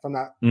 correct? If I'm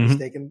not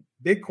mistaken.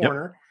 Big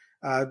corner.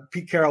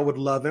 Pete Carroll would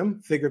love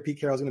him. Figure Pete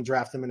Carroll's going to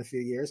draft him in a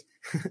few years.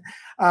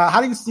 How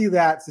do you see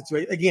that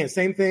situation? Again,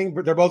 same thing,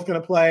 but they're both going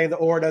to play. The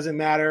or doesn't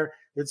matter.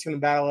 They're just going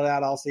to battle it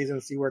out all season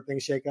and see where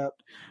things shake up.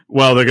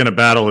 Well, they're going to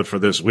battle it for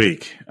this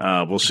week.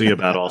 We'll see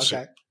about all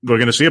season. We're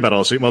going to see about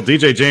all season. Well,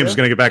 DJ James is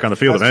going to get back on the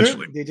field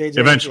eventually.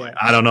 Eventually.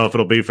 I don't know if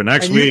it'll be for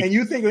next week. And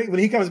you think when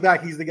he comes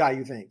back, he's the guy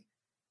you think?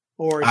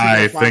 Or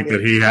I think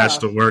that he has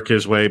to work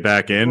his way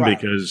back in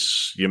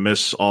because you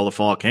miss all the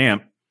fall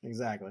camp.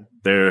 Exactly.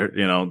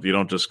 You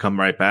don't just come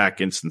right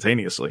back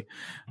instantaneously.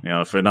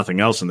 For nothing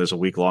else, and there's a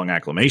week-long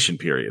acclimation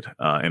period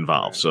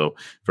involved. So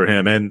for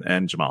him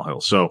and Jamal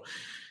Hill. So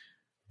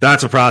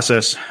that's a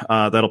process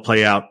that'll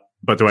play out.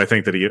 But do I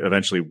think that he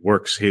eventually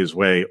works his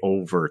way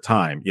over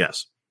time?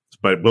 Yes.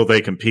 But will they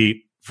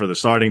compete for the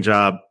starting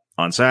job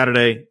on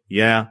Saturday?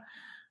 Yeah.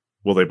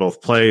 Will they both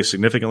play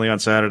significantly on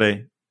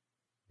Saturday?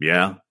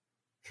 Yeah.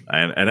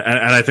 And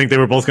I think they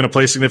were both going to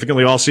play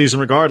significantly all season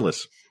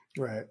regardless.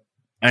 Right.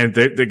 And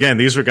again,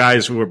 these were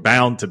guys who were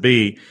bound to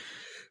be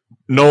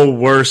no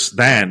worse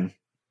than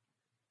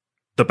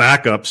the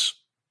backups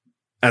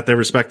at their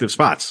respective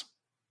spots.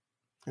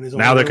 And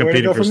now they're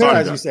competing for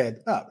starting, as you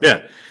said.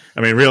 Yeah. I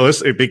mean,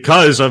 realistically,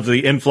 because of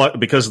the influx,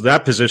 because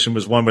that position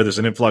was one where there's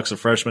an influx of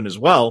freshmen as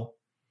well.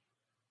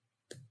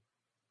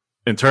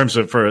 In terms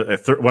of for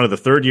one of the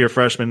third-year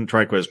freshmen,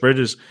 Triquez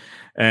Bridges,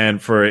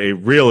 and for a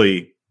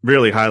really,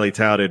 really highly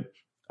touted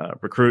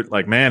recruit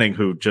like Manning,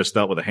 who just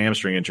dealt with a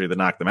hamstring injury that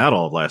knocked him out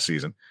all of last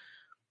season.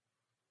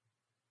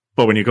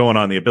 But when you're going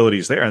on the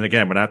abilities there, and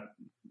again, we're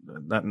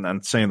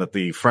not saying that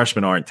the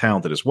freshmen aren't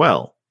talented as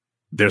well.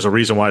 There's a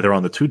reason why they're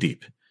on the two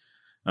deep.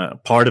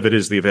 Part of it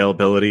is the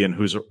availability and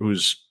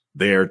who's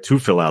there to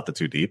fill out the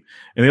two deep,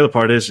 and the other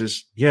part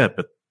is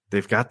but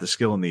they've got the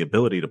skill and the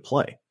ability to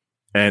play.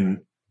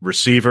 And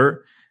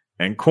receiver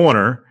and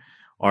corner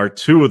are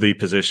two of the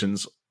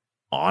positions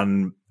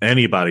on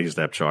anybody's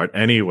depth chart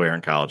anywhere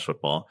in college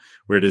football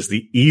where it is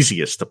the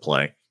easiest to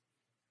play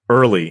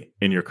early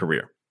in your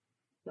career.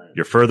 Right.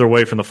 You're further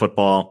away from the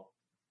football.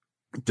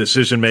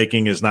 Decision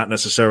making is not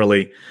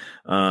necessarily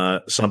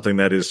something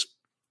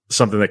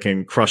that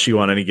can crush you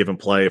on any given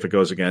play if it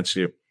goes against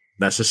you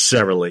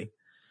necessarily.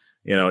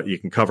 You know, you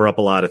can cover up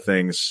a lot of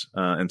things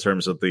in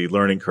terms of the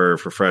learning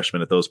curve for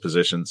freshmen at those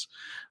positions.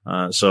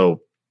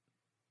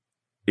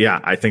 Yeah,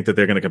 I think that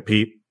they're going to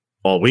compete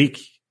all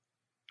week.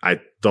 I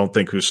don't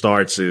think who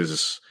starts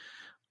is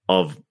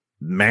of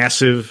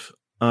massive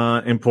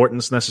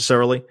importance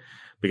necessarily,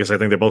 because I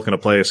think they're both going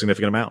to play a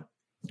significant amount.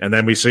 And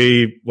then we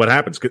see what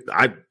happens.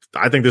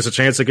 I think there's a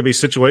chance it could be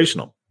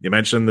situational. You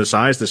mentioned the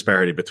size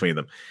disparity between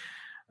them.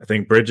 I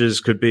think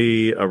Bridges could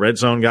be a red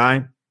zone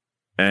guy,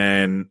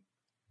 and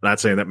not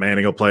saying that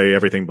Manning will play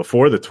everything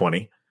before the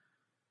 20,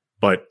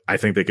 but I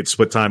think they could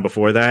split time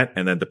before that.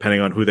 And then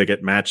depending on who they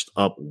get matched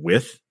up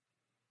with,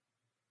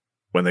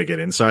 when they get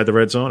inside the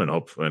red zone,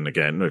 and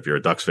again, if you're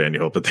a Ducks fan, you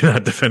hope that they're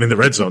not defending the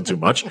red zone too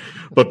much,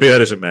 but be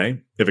that as it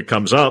may, if it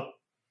comes up,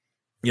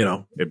 you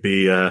know, it'd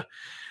be,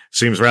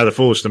 seems rather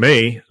foolish to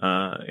me,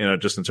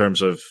 just in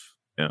terms of,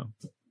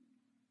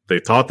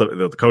 they taught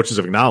the coaches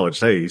have acknowledged,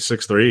 hey, he's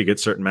 6'3", you get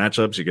certain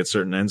matchups, you get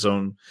certain end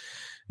zone,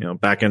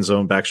 back end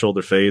zone, back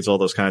shoulder fades, all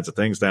those kinds of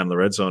things down in the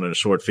red zone in a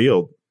short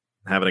field.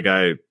 Having a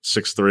guy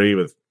 6'3"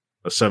 with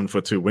a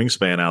 7'2"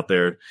 wingspan out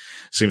there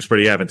seems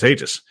pretty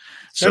advantageous.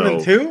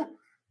 7'2"?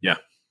 Yeah.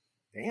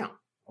 Damn.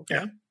 Okay.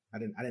 Yeah. I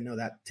didn't know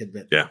that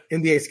tidbit. Yeah.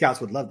 NBA scouts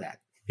would love that.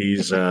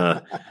 He's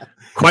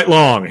quite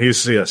long.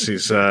 He's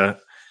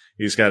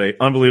got an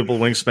unbelievable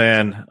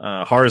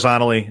wingspan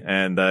horizontally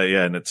and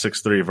at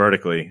 6'3"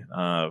 vertically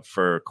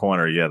for a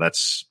corner. Yeah,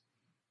 that's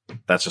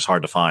just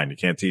hard to find. You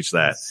can't teach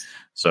that.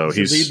 So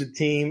he's lead the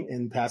team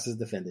in passes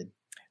defended.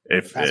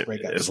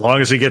 As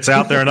long as he gets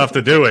out there enough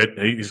to do it,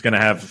 he's going to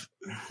have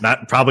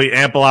probably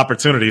ample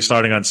opportunity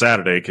starting on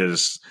Saturday,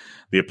 because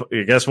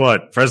guess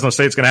what? Fresno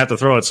State's going to have to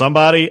throw at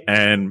somebody,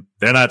 and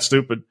they're not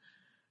stupid.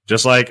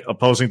 Just like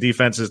opposing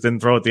defenses didn't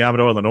throw at the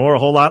Amador Lenore a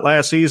whole lot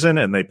last season,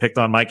 and they picked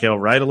on Mykael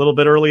Wright a little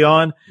bit early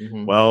on.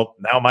 Mm-hmm. Well,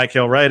 now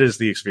Mykael Wright is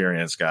the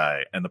experienced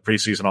guy and the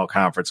preseason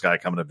all-conference guy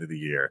coming into the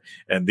year.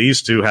 And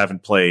these two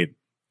haven't played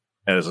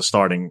as a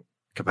starting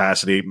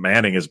capacity.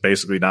 Manning has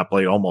basically not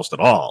played almost at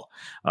all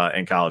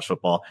in college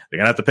football. They're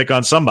going to have to pick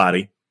on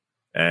somebody,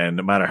 and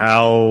no matter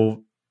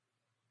how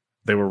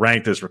they were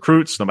ranked as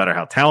recruits, no matter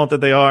how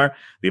talented they are,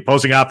 the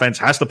opposing offense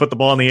has to put the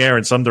ball in the air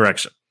in some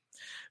direction.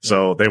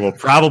 So they will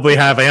probably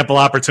have ample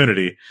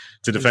opportunity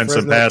to defend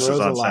some passes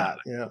on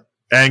Saturday. Yeah.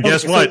 And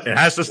guess what? It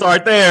has to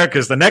start there,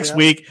 because the next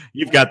week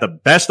you've got the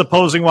best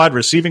opposing wide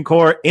receiving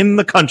core in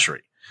the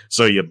country.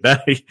 So you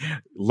better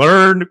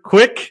learn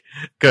quick,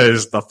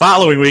 because the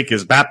following week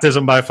is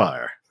baptism by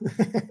fire.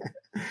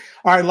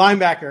 All right,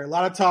 linebacker. A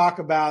lot of talk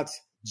about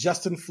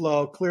Justin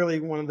Flo, clearly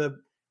one of the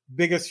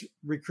biggest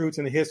recruits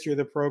in the history of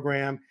the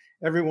program.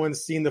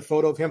 Everyone's seen the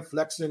photo of him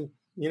flexing,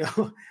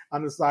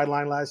 on the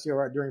sideline last year,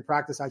 or during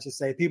practice, I should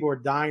say. People are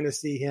dying to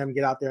see him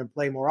get out there and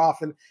play more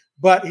often,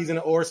 but he's in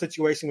an OR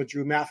situation with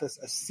Drew Mathis,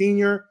 a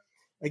senior.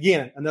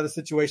 Again, another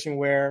situation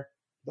where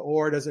the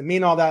OR doesn't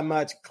mean all that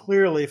much.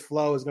 Clearly,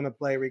 Flo is going to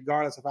play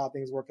regardless of how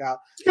things work out.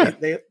 Yeah.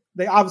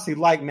 They obviously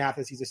like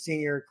Mathis. He's a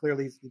senior.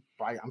 Clearly,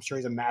 I'm sure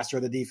he's a master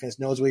of the defense,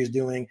 knows what he's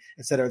doing,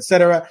 et cetera, et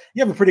cetera.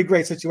 You have a pretty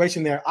great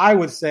situation there, I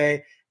would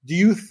say. Do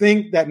you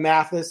think that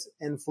Mathis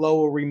and Flo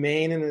will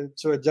remain in a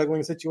sort of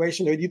juggling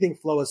situation, or do you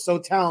think Flo is so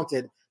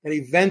talented that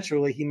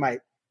eventually he might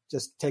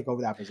just take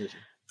over that position?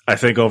 I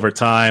think over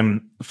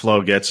time,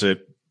 Flo gets it,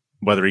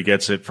 whether he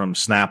gets it from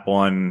snap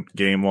one,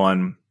 game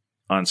one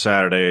on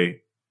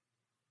Saturday.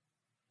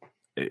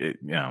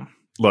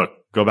 Look,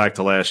 go back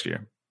to last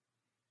year.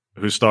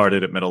 Who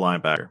started at middle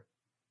linebacker?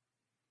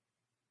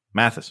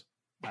 Mathis.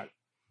 Right.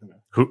 Okay.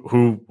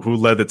 Who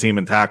led the team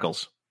in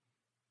tackles?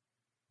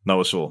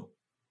 Noah Sewell.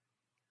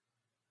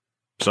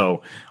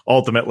 So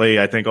ultimately,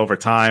 I think over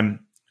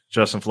time,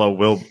 Justin Flo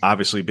will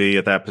obviously be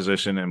at that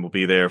position and will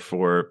be there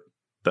for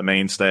the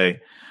mainstay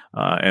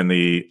and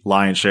the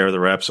lion's share of the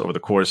reps over the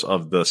course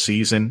of the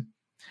season.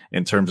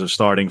 In terms of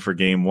starting for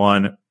game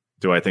one,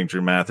 do I think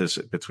Drew Mathis,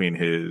 between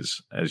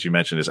his, as you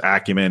mentioned, his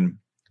acumen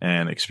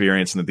and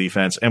experience in the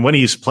defense, and when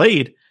he's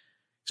played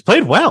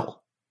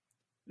well.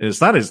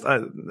 It's not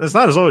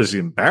as always he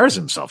embarrassed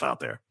himself out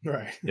there.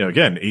 Right.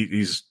 Again,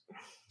 he's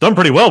done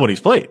pretty well when he's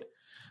played,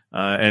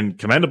 and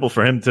commendable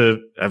for him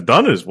to have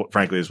done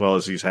frankly as well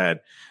as he's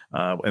had,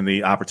 and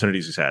the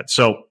opportunities he's had.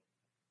 So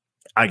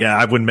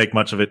I wouldn't make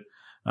much of it.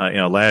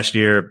 Last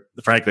year,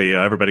 frankly,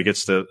 everybody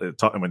gets to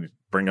talk when you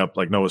bring up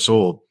like Noah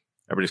Sewell.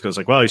 Everybody just goes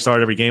like, well, he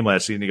started every game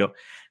last season. You go,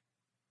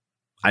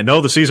 I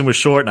know the season was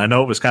short and I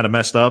know it was kind of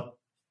messed up,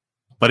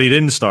 but he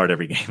didn't start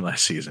every game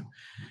last season.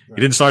 Right.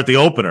 He didn't start the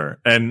opener.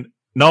 And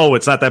no,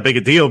 it's not that big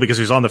a deal because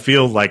he was on the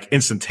field like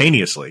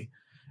instantaneously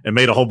and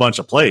made a whole bunch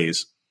of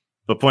plays.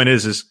 The point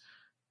is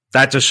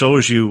that just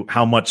shows you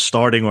how much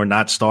starting or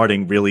not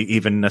starting really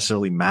even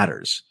necessarily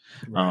matters.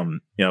 Right.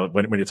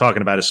 When you're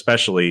talking about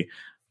especially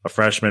a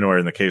freshman, or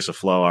in the case of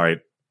Flo, all right,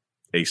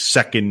 a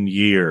second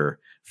year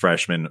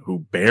freshman who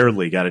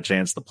barely got a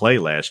chance to play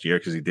last year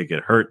because he did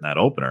get hurt in that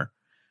opener.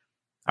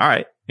 All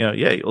right,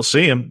 you'll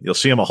see him. You'll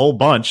see him a whole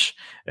bunch,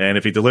 and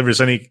if he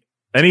delivers any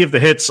of the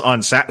hits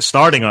on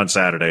starting on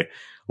Saturday,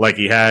 like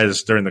he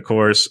has during the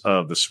course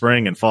of the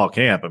spring and fall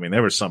camp. I mean,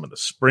 there was some in the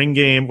spring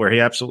game where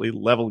he absolutely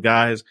leveled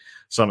guys,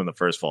 some in the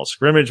first fall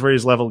scrimmage where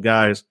he's leveled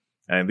guys,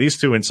 and these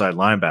two inside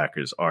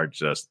linebackers are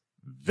just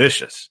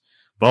vicious.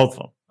 Both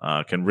of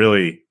them can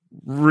really,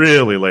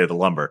 really lay the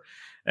lumber,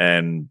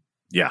 and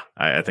yeah,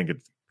 I think it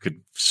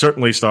could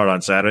certainly start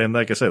on Saturday. And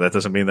like I said, that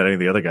doesn't mean that any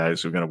of the other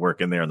guys who are going to work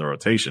in there in the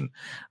rotation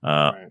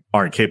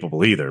aren't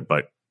capable either.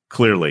 But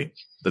clearly,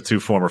 the two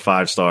former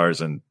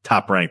 5-stars and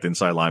top-ranked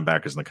inside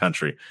linebackers in the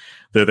country,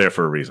 they're there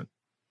for a reason.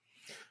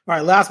 All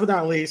right, last but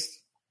not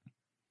least,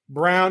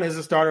 Brown is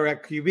a starter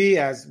at QB,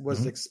 as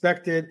was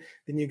expected.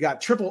 Then you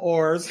got triple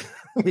oars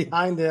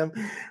behind him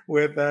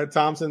with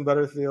Thompson,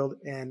 Butterfield,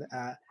 and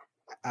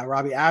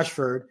Robbie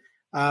Ashford.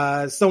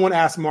 Someone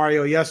asked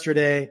Mario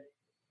yesterday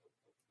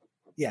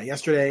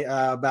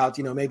about,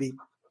 maybe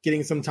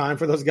getting some time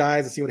for those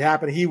guys to see what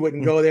happened. He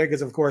wouldn't go there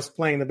because, of course,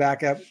 playing the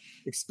backup,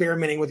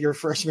 experimenting with your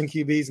freshman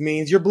QBs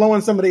means you're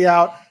blowing somebody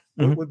out,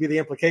 would be the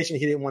implication.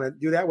 He didn't want to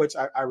do that, which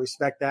I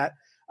respect that.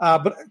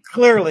 But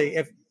clearly,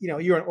 if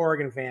you're an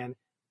Oregon fan,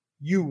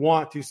 you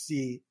want to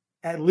see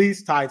at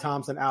least Ty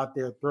Thompson out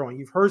there throwing.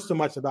 You've heard so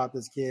much about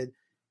this kid,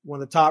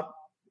 one of the top,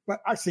 but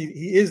actually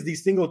he is the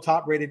single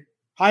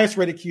highest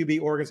rated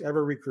QB Oregon's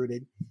ever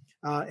recruited.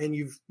 And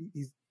he's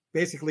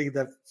basically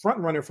the front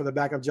runner for the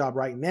backup job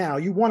right now.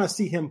 You want to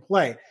see him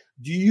play.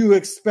 Do you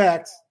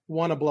expect,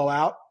 one, a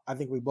blowout? I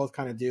think we both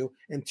kind of do.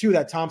 And two,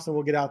 that Thompson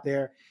will get out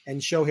there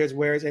and show his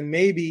wares and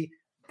maybe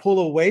pull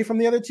away from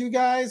the other two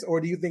guys?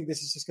 Or do you think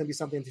this is just going to be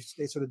something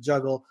they sort of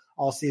juggle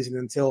all season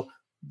until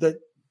the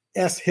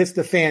S hits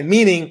the fan?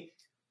 Meaning,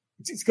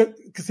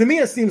 because to me,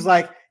 it seems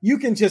like you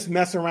can just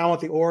mess around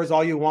with the oars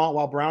all you want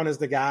while Brown is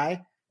the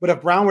guy. But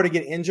if Brown were to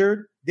get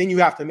injured, then you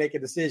have to make a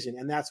decision.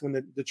 And that's when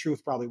the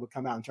truth probably would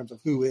come out in terms of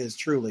who is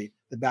truly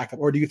the backup.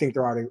 Or do you think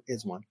there already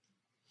is one?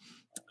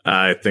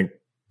 I think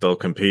they'll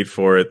compete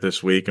for it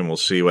this week, and we'll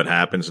see what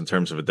happens in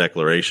terms of a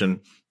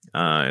declaration.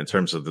 In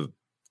terms of the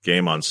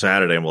game on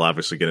Saturday, and we'll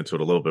obviously get into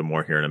it a little bit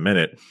more here in a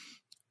minute.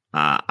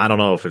 I don't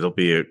know if it'll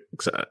be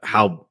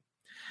how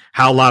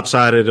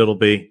lopsided it'll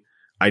be.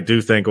 I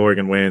do think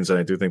Oregon wins, and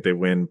I do think they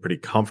win pretty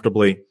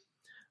comfortably.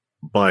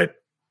 But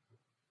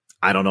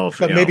I don't know if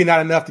maybe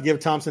not enough to give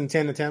Thompson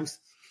 10 attempts.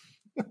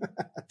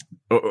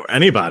 Or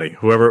anybody,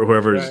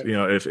 whoever's,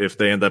 right. If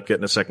they end up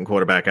getting a second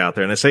quarterback out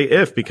there. And I say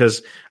if,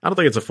 because I don't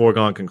think it's a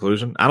foregone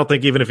conclusion. I don't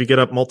think even if you get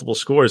up multiple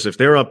scores, if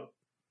they're up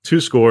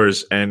 2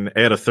 scores and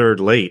add a third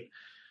late,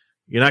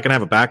 you're not going to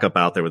have a backup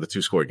out there with a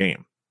 2-score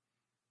game.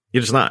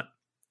 You're just not.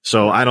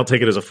 So I don't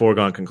take it as a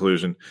foregone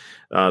conclusion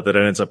that it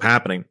ends up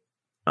happening,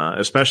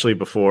 especially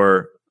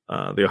before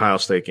the Ohio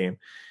State game.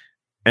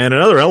 And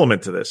another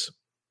element to this,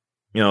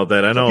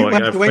 that I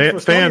know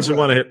fans who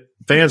want to hit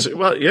fans.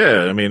 Well,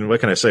 yeah. I mean,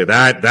 what can I say?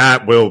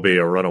 That will be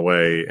a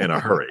runaway in a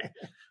hurry.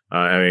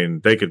 I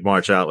mean, they could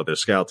march out with their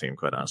scout team,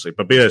 quite honestly.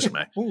 But be as it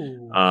may,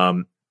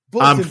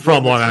 I'm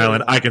from Long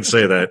Island. I can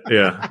say that.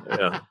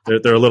 Yeah.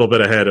 They're a little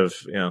bit ahead of.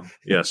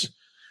 Yes.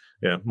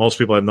 Yeah. Most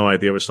people have no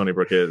idea what Stony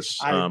Brook is.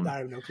 I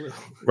have no clue.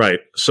 Right.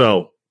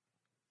 So,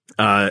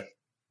 I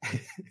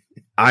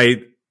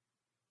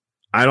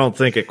don't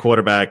think at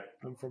quarterback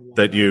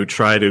that you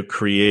try to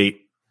create.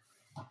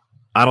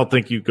 I don't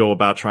think you go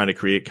about trying to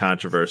create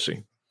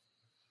controversy.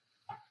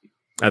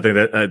 I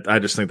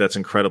just think that's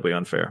incredibly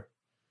unfair.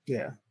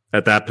 Yeah.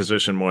 At that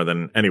position more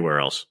than anywhere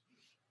else.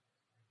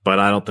 But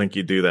I don't think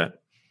you do that.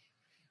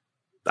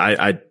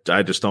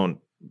 I just don't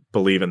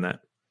believe in that.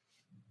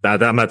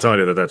 I'm not telling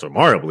you that that's what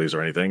Mario believes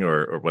or anything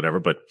or whatever,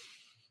 but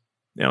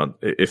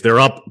if they're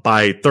up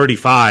by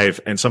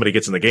 35 and somebody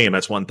gets in the game,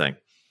 that's one thing.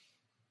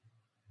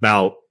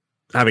 Now,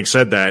 having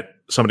said that,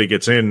 somebody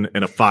gets in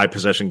a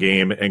 5-possession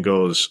game and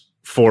goes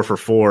 4 for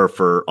 4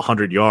 for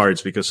 100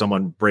 yards because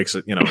someone breaks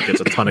it,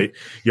 gets a ton of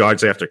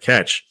yards after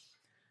catch.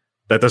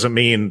 That doesn't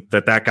mean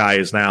that guy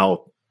is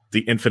now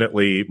the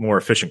infinitely more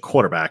efficient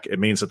quarterback. It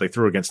means that they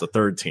threw against the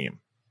third team.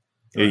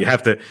 Right. You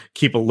have to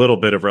keep a little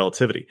bit of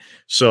relativity.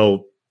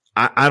 So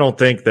I don't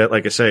think that,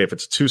 like I say, if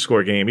it's a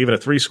 2-score game, even a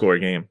 3-score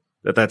game,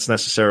 that's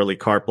necessarily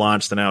carte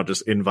blanche to now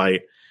just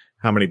invite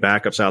how many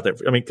backups out there.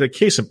 I mean, the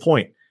case in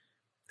point,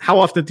 how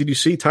often did you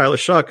see Tyler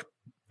Shuck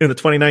in the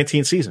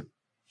 2019 season?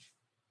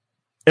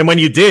 And when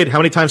you did, how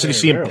many times did you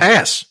see him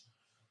pass?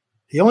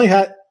 He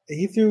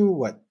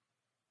threw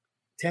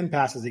 10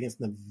 passes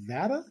against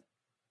Nevada?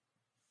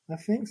 I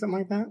think something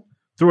like that.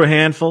 Threw a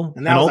handful.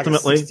 And that was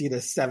ultimately, like a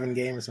 60-7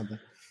 game or something.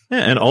 Yeah.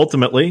 And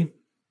ultimately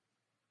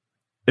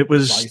it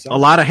was a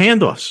lot of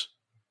handoffs.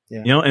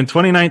 Yeah. In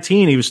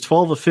 2019, he was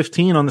 12 of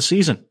 15 on the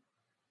season.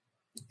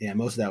 Yeah.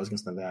 Most of that was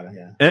against Nevada.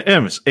 Yeah.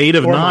 It was 8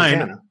 of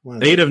 9.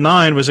 8 of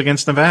 9 was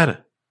against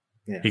Nevada.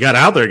 Yeah. He got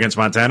out there against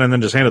Montana and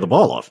then just handed the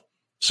ball off.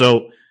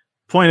 So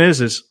point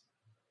is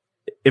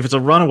if it's a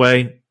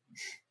runaway,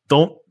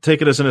 don't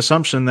take it as an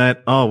assumption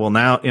that,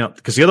 now,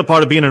 because the other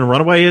part of being in a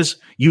runaway is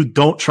you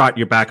don't trot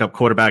your backup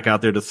quarterback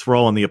out there to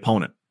throw on the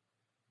opponent.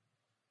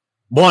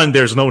 One,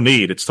 there's no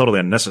need. It's totally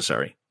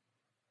unnecessary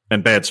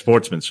and bad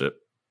sportsmanship.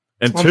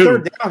 And on 2,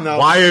 third down, though,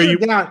 why are you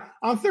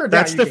on third down?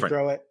 That's you different. Can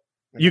throw it.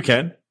 You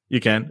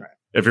can. Right.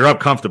 If you're up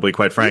comfortably,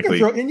 quite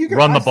frankly,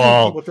 run the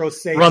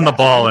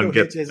ball and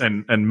get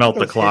and melt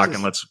the clock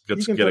and let's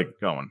get it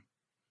going.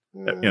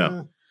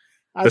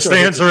 The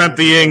stands are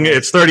emptying.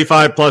 It's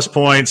 35 plus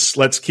points.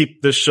 Let's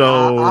keep this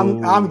show.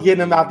 I'm getting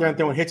them out there and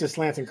throwing hitches,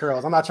 slants, and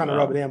curls. I'm not trying to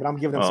rub it in, but I'm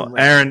giving them some.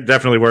 Aaron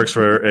definitely works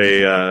for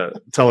a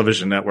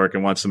television network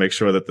and wants to make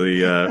sure that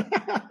the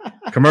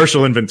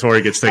commercial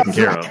inventory gets taken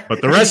care of. But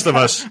the rest of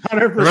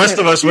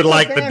us would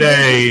like the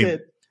day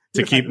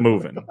to keep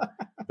moving.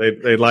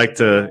 They'd like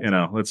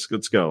to, let's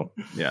go.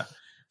 Yeah.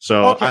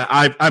 So okay.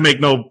 I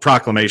make no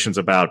proclamations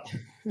about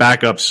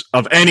backups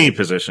of any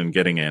position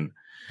getting in.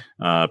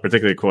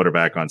 Particularly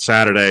quarterback on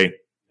Saturday.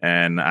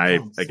 And I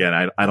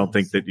don't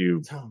think that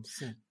you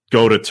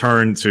go to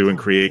turn to and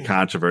create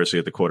controversy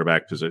at the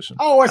quarterback position.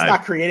 Oh, it's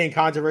not creating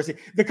controversy.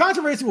 The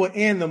controversy will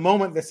end the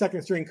moment the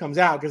second string comes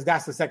out because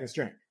that's the second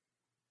string.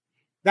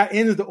 That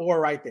ends the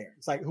or right there.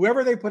 It's like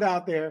whoever they put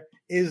out there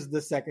is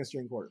the second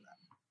string quarterback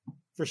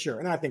for sure.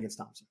 And I think it's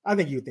Thompson. I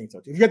think you think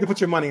so too. If you had to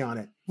put your money on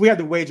it, if we had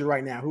to wager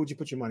right now, who would you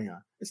put your money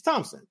on? It's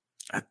Thompson.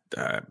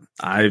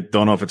 I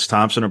don't know if it's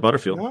Thompson or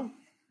Butterfield. No?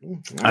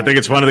 I think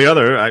it's one or the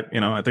other. I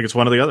think it's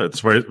one or the other.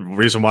 That's the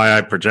reason why I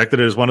projected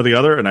it as one or the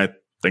other, and I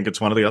think it's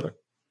one or the other.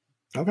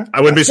 Okay.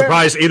 I wouldn't be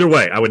surprised either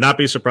way. I would not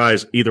be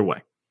surprised either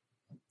way.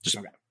 Just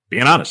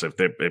being honest. If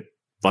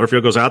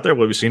Butterfield goes out there,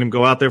 we've seen him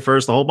go out there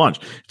first a whole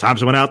bunch.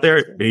 Thompson went out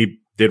there. He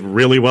did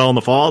really well in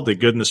the fall, did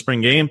good in the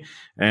spring game,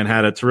 and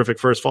had a terrific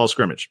first fall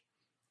scrimmage.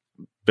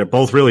 They're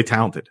both really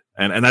talented.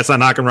 And that's not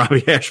knocking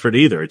Robbie Ashford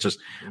either. It's just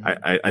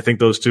I think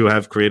those two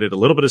have created a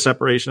little bit of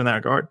separation in that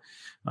regard,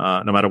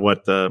 no matter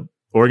what the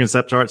Oregon's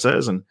depth chart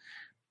says, and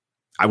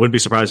I wouldn't be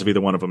surprised if either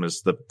one of them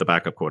is the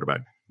backup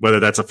quarterback, whether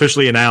that's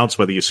officially announced,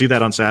 whether you see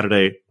that on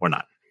Saturday or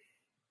not.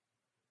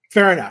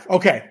 Fair enough.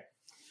 Okay.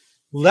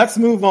 Let's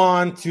move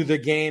on to the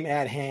game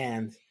at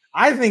hand.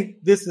 I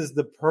think this is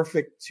the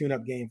perfect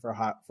tune-up game for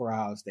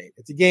Ohio State.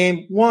 It's a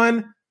game,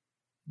 one,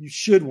 you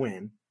should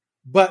win,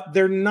 but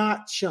they're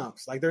not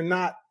chumps. Like they're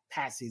not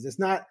patsies. This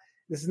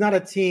is not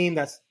a team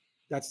that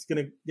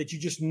you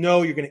just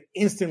know you're going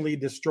to instantly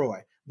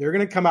destroy. They're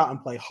going to come out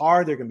and play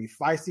hard. They're going to be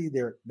feisty.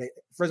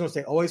 Fresno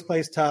State always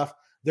plays tough.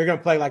 They're going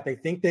to play like they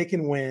think they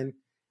can win.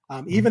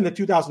 Even the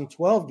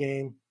 2012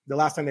 game, the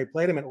last time they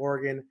played them at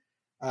Oregon,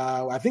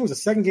 I think it was the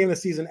second game of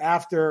the season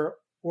after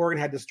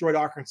Oregon had destroyed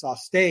Arkansas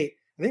State.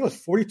 I think it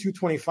was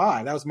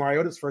 42-25. That was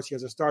Mariota's first year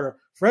as a starter.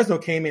 Fresno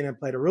came in and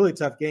played a really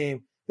tough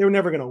game. They were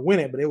never going to win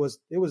it, but it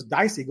was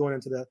dicey going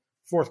into the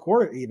fourth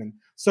quarter even.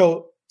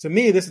 So to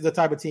me, this is the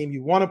type of team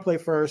you want to play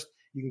first.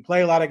 You can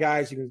play a lot of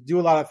guys. You can do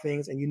a lot of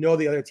things, and you know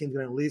the other team's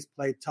going to at least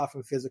play tough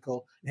and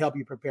physical and help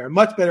you prepare. A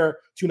much better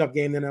tune-up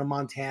game than a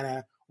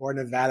Montana or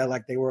Nevada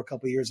like they were a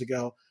couple of years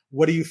ago.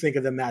 What do you think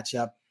of the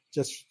matchup,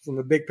 just from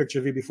a big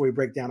picture view before we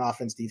break down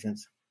offense,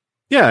 defense?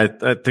 Yeah,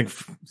 I think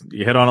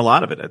you hit on a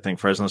lot of it. I think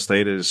Fresno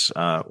State is,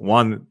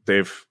 one,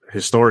 they've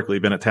historically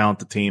been a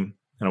talented team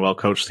and a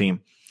well-coached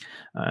team.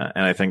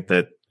 And I think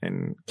that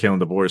in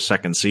Kalen DeBoer's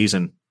second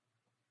season,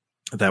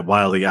 that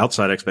while the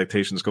outside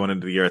expectations going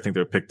into the year, I think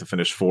they were picked to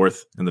finish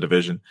fourth in the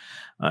division.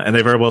 And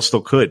they very well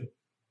still could.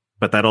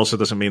 But that also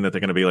doesn't mean that they're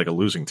going to be like a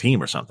losing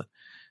team or something.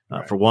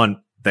 Right. For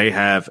one, they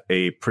have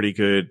a pretty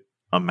good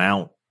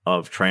amount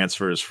of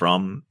transfers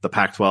from the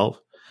Pac-12,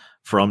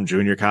 from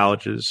junior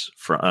colleges,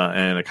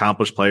 and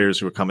accomplished players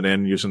who are coming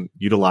in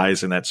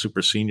utilizing that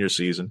super senior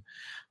season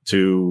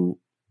to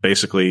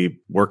basically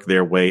work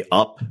their way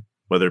up,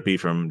 whether it be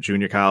from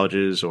junior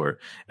colleges or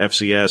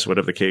FCS,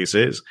 whatever the case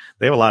is.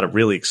 They have a lot of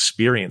really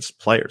experienced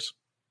players.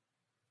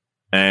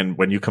 And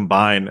when you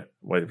combine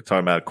what we're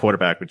talking about, a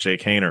quarterback with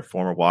Jake Haener,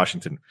 former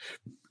Washington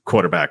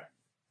quarterback,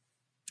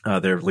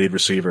 their lead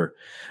receiver,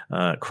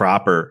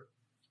 Cropper,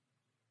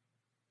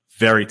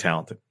 very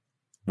talented.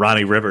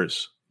 Ronnie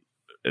Rivers,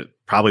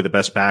 probably the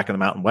best back in the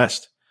Mountain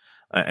West,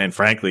 and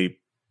frankly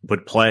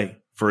would play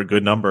for a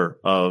good number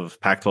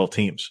of Pac-12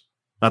 teams.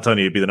 Not telling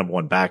you to be the number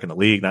one back in the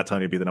league, not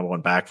telling you to be the number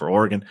one back for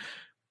Oregon,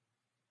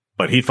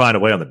 but he'd find a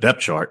way on the depth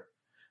chart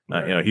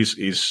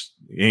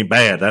He ain't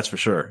bad, that's for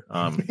sure.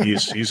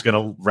 He's going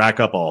to rack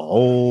up a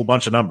whole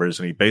bunch of numbers,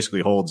 and he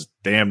basically holds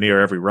damn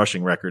near every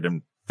rushing record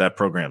in that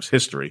program's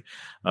history,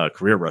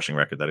 career rushing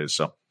record, that is.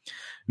 So,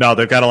 no,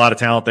 they've got a lot of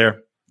talent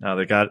there.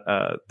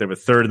 They were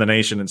third in the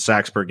nation in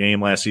sacks per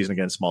game last season,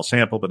 again, small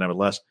sample, but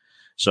nevertheless.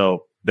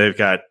 So they've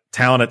got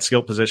talent at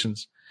skill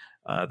positions.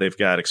 They've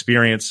got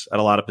experience at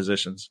a lot of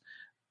positions.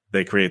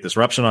 They create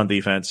disruption on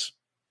defense.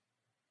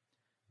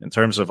 In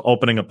terms of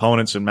opening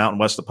opponents and Mountain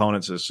West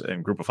opponents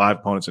and Group of Five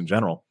opponents in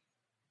general,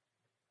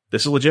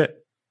 this is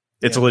legit.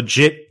 It's a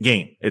legit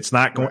game. It's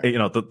not going,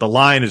 the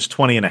line is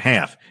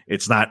 20.5.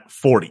 It's not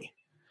 40.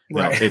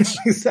 Right. It's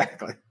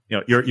exactly.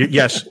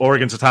 Yes,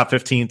 Oregon's a top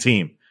 15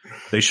 team.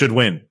 They should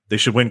win. They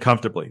should win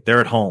comfortably. They're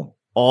at home.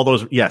 All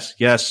those. Yes.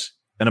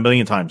 And a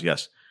million times.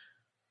 Yes.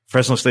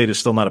 Fresno State is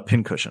still not a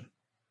pincushion.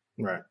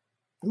 Right.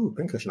 Ooh,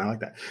 pincushion. I like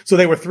that. So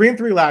they were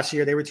 3-3 last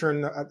year. They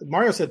returned.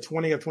 Mario said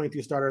 20 of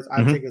 22 starters.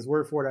 I take his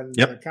word for it.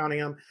 I'm counting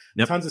them.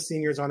 Yep. Tons of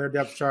seniors on their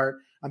depth chart.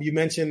 You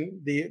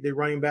mentioned the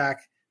running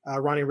back,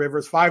 Ronnie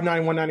Rivers, 5'9",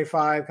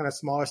 195, kind of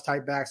smallish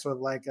type back, sort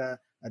of like a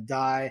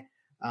die.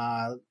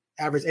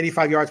 Averaged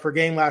 85 yards per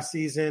game last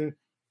season.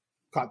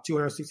 Caught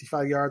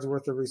 265 yards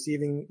worth of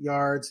receiving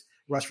yards.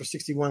 Rushed for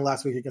 61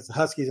 last week against the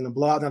Huskies in a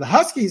blowout. Now the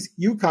Huskies,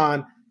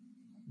 UConn,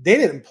 they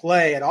didn't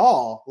play at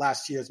all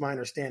last year, is my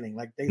understanding.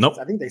 I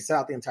think they sat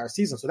out the entire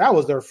season. So that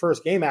was their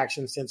first game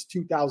action since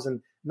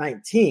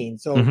 2019.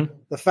 So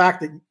the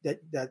fact that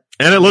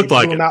and it looked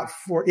like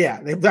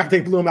it. They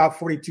blew them out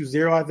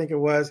 42-0, I think it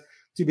was,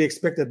 to be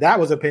expected.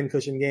 That was a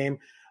pincushion game.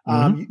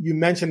 You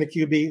mentioned the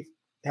QB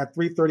had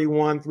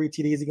 331, 3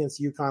 TDs against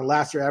UConn.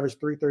 Last year, averaged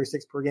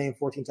 336 per game,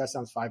 14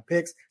 touchdowns, 5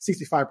 picks,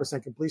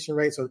 65% completion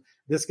rate. So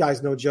this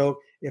guy's no joke.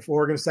 If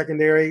Oregon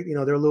secondary,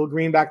 they're a little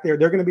green back there,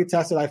 they're going to be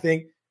tested, I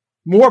think,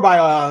 more by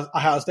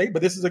Ohio State,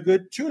 but this is a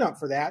good tune-up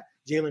for that.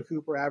 Jalen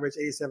Cooper averaged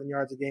 87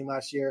 yards a game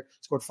last year,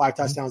 scored 5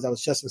 touchdowns. That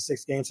was just in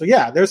 6 games. So,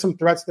 there's some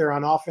threats there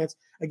on offense.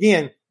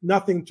 Again,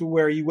 nothing to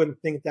where you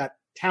wouldn't think that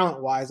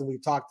talent-wise, and we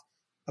talked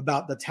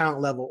about the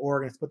talent level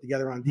Oregon's put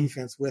together on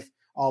defense with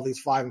all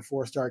these 5- and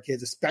 4-star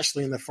kids,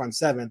 especially in the front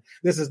seven.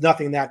 This is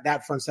nothing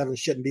that front seven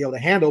shouldn't be able to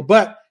handle.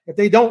 But if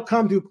they don't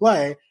come to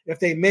play, if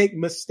they make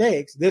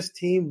mistakes, this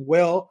team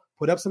will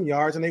put up some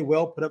yards and they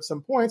will put up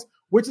some points,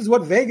 which is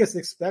what Vegas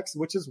expects,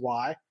 which is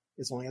why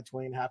it's only a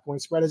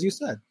 20.5-point spread, as you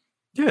said.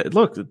 Yeah,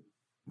 look,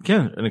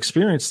 again, an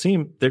experienced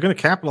team, they're going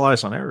to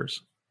capitalize on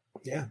errors.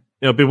 Yeah.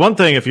 It'd be one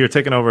thing if you're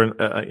taking over,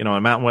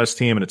 a Mountain West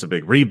team and it's a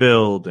big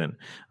rebuild and,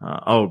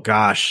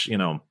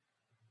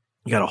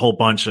 you got a whole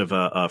bunch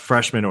of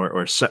freshmen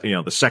or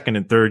the second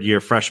and third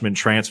year freshman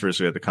transfers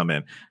who had to come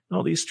in.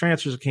 No, these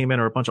transfers that came in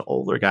are a bunch of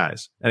older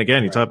guys. And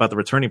again, you talk about the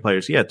returning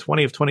players. He had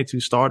 20 of 22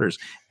 starters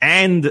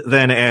and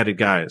then added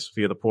guys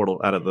via the portal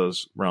out of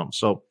those realms.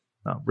 So,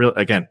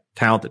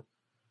 talented,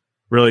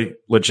 really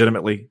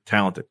legitimately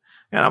talented.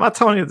 And I'm not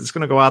telling you it's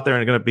going to go out there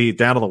and going to be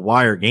down to the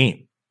wire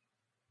game,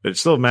 but it's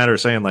still a matter of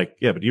saying but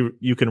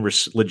you can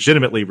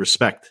legitimately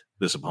respect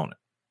this opponent.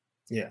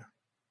 Yeah.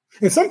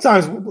 And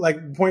sometimes,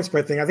 like point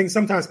spread thing, I think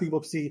sometimes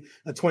people see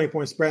a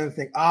 20-point spread and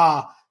think,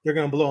 they're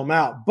going to blow them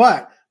out.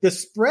 But the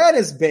spread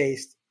is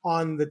based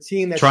on the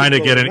team that's trying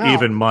to get an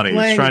even money.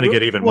 It's trying to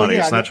get even money.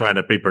 Yeah, it's not trying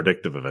to be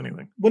predictive of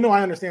anything. Well, no,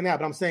 I understand that.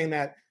 But I'm saying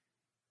that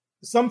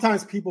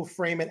sometimes people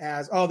frame it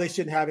as, they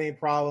shouldn't have any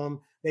problem.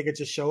 They could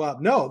just show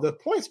up. No, the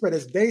point spread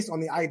is based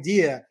on the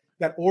idea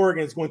that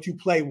Oregon is going to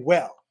play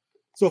well.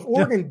 So if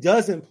Oregon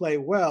doesn't play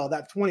well,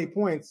 that 20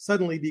 points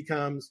suddenly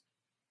becomes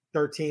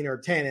 13 or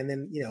 10, and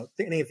then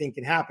anything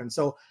can happen.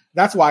 So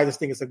that's why I just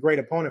think it's a great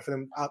opponent for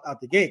them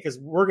out the gate, because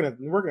we're gonna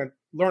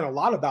learn a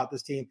lot about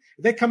this team.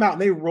 If they come out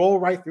and they roll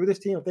right through this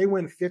team, if they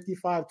win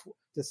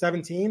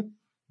 55-17,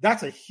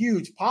 that's a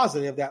huge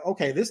positive. That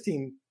this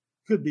team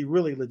could be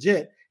really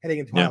legit heading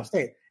into Ohio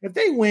State. If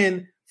they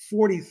win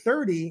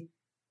 40-30,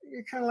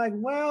 you're kind of like,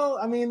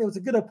 it was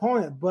a good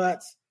opponent,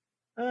 but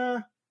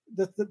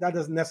that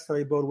doesn't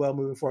necessarily bode well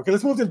moving forward.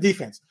 Because let's move to the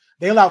defense.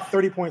 They allowed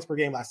 30 points per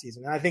game last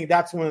season. And I think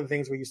that's one of the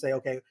things where you say,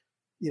 again,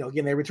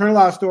 they returned a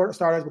lot of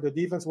starters, but their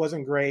defense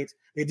wasn't great.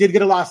 They did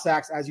get a lot of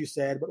sacks, as you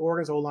said, but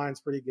Oregon's O-line is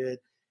pretty good.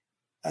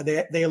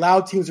 They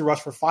allowed teams to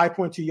rush for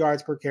 5.2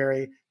 yards per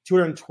carry,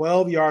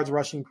 212 yards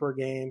rushing per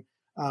game.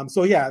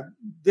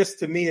 This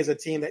to me is a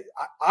team that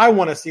I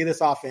want to see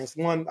this offense.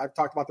 One, I've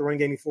talked about the run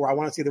game before. I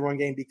want to see the run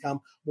game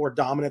become more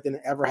dominant than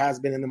it ever has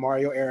been in the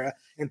Mario era.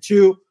 And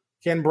 2,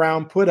 Ken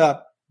Brown put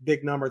up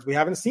big numbers. We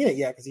haven't seen it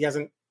yet because he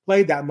hasn't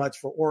played that much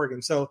for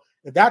Oregon. So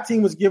if that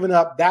team was giving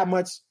up that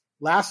much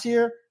last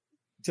year,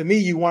 to me,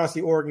 you want to see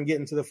Oregon get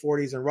into the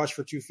 40s and rush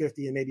for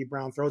 250, and maybe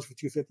Brown throws for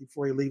 250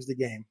 before he leaves the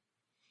game,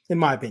 in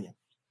my opinion.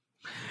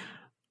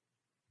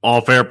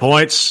 All fair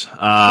points.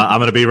 I'm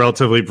going to be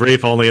relatively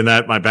brief, only in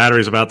that my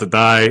battery's about to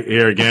die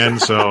here again,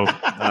 so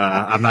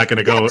I'm not going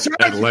to go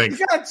at length.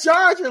 You got to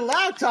charge your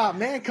laptop,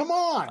 man. Come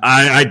on.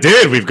 I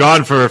did. We've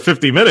gone for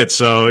 50 minutes,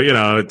 so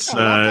it's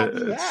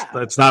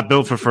not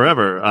built for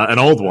forever. An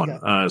old one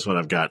is what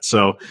I've got.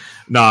 So,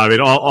 no, I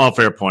mean all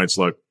fair points.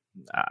 Look,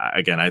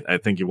 again, I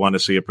think you want to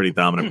see a pretty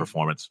dominant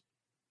performance.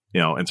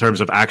 in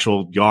terms of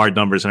actual yard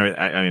numbers and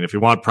everything, I mean, if you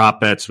want prop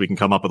bets, we can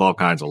come up with all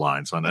kinds of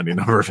lines on any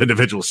number of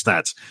individual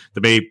stats.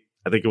 To me,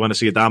 I think you want to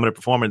see a dominant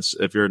performance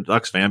if you're a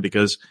Ducks fan,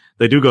 because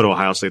they do go to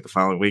Ohio State the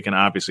following week. And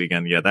obviously,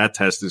 again, that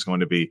test is going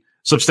to be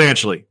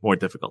substantially more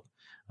difficult,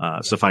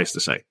 suffice to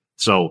say.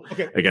 So,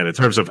 Again, in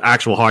terms of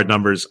actual hard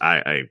numbers,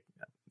 you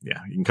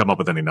can come up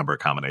with any number of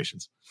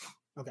combinations.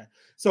 Okay.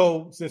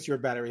 So since your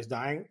battery is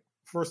dying,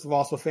 first of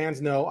all, so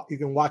fans know, you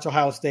can watch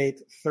Ohio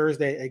State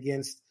Thursday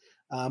against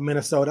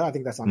Minnesota. I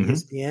think that's on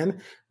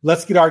ESPN.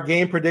 Let's get our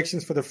game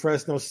predictions for the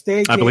Fresno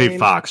State game. I believe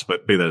Fox,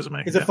 but be that as it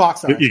may. Is it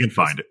Fox? You can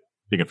find it.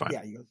 You can find it.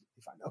 Yeah, you can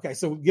find it. Okay,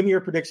 so give me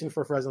your prediction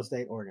for Fresno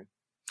State, Oregon.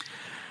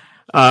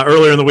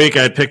 Earlier in the week,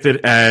 I picked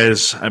it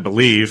as, I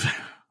believe,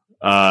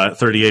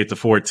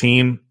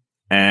 38-14.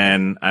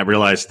 And I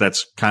realized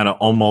that's kind of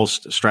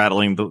almost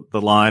straddling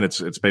the line.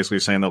 It's basically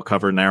saying they'll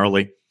cover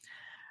narrowly.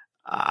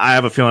 I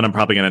have a feeling I'm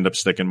probably going to end up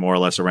sticking more or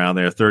less around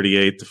there,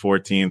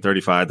 38-14,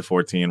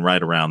 35-14,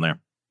 right around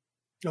there.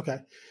 Okay.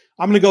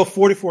 I'm going to go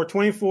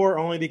 44-24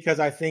 only because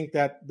I think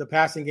that the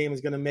passing game is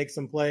going to make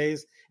some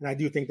plays. And I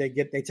do think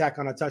they tack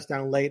on a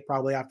touchdown late,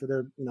 probably after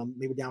they're,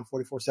 maybe down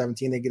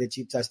 44-17, they get a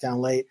cheap touchdown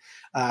late.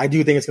 I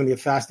do think it's going to be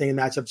a fascinating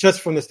matchup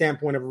just from the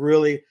standpoint of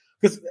really,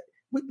 because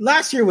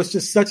last year was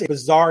just such a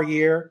bizarre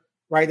year,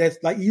 right? That's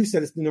like you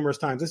said, it's numerous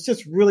times. It's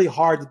just really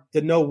hard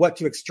to know what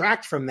to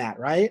extract from that,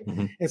 right?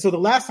 Mm-hmm. And so the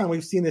last time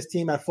we've seen this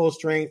team at full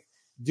strength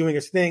doing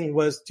its thing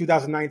was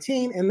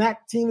 2019, and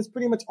that team is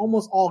pretty much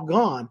almost all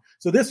gone.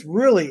 So this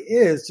really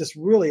is just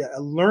really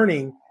a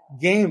learning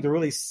game to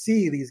really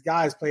see these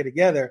guys play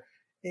together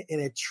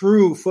in a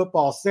true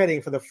football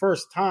setting for the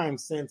first time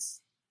since,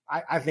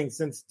 I think,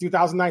 since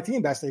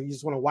 2019. That's if you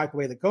just want to wipe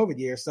away the COVID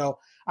year. So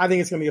I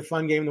think it's going to be a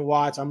fun game to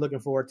watch. I'm looking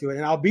forward to it,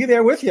 and I'll be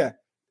there with you.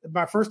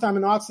 My first time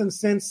in Austin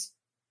since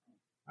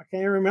I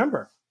can't even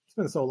remember. It's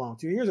been so long,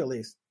 2 years at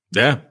least.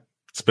 Yeah,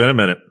 it's been a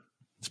minute.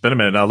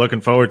 Now,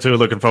 looking forward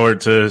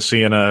to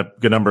seeing a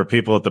good number of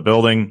people at the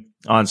building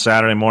on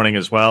Saturday morning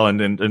as well, and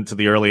into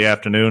the early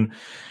afternoon.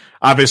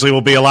 Obviously,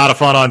 will be a lot of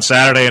fun on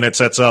Saturday, and it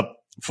sets up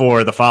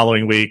for the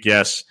following week,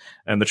 yes,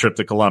 and the trip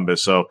to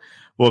Columbus. So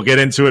we'll get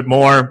into it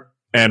more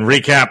and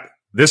recap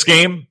this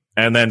game,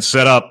 and then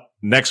set up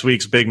next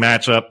week's big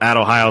matchup at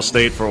Ohio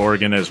State for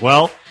Oregon as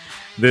well.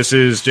 This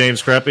is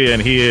James Creppy,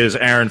 and he is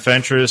Aaron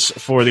Fentress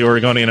for the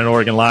Oregonian and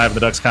Oregon Live, the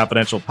Ducks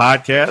Confidential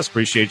podcast.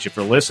 Appreciate you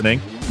for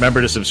listening. Remember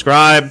to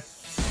subscribe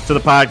to the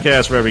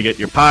podcast wherever you get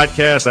your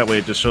podcast. That way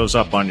it just shows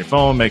up on your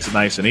phone, makes it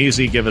nice and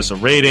easy. Give us a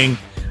rating,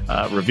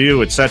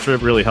 review, etc.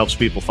 It really helps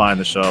people find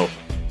the show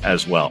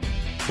as well.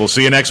 We'll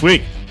see you next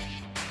week.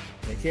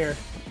 Take care.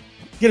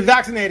 Get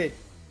vaccinated.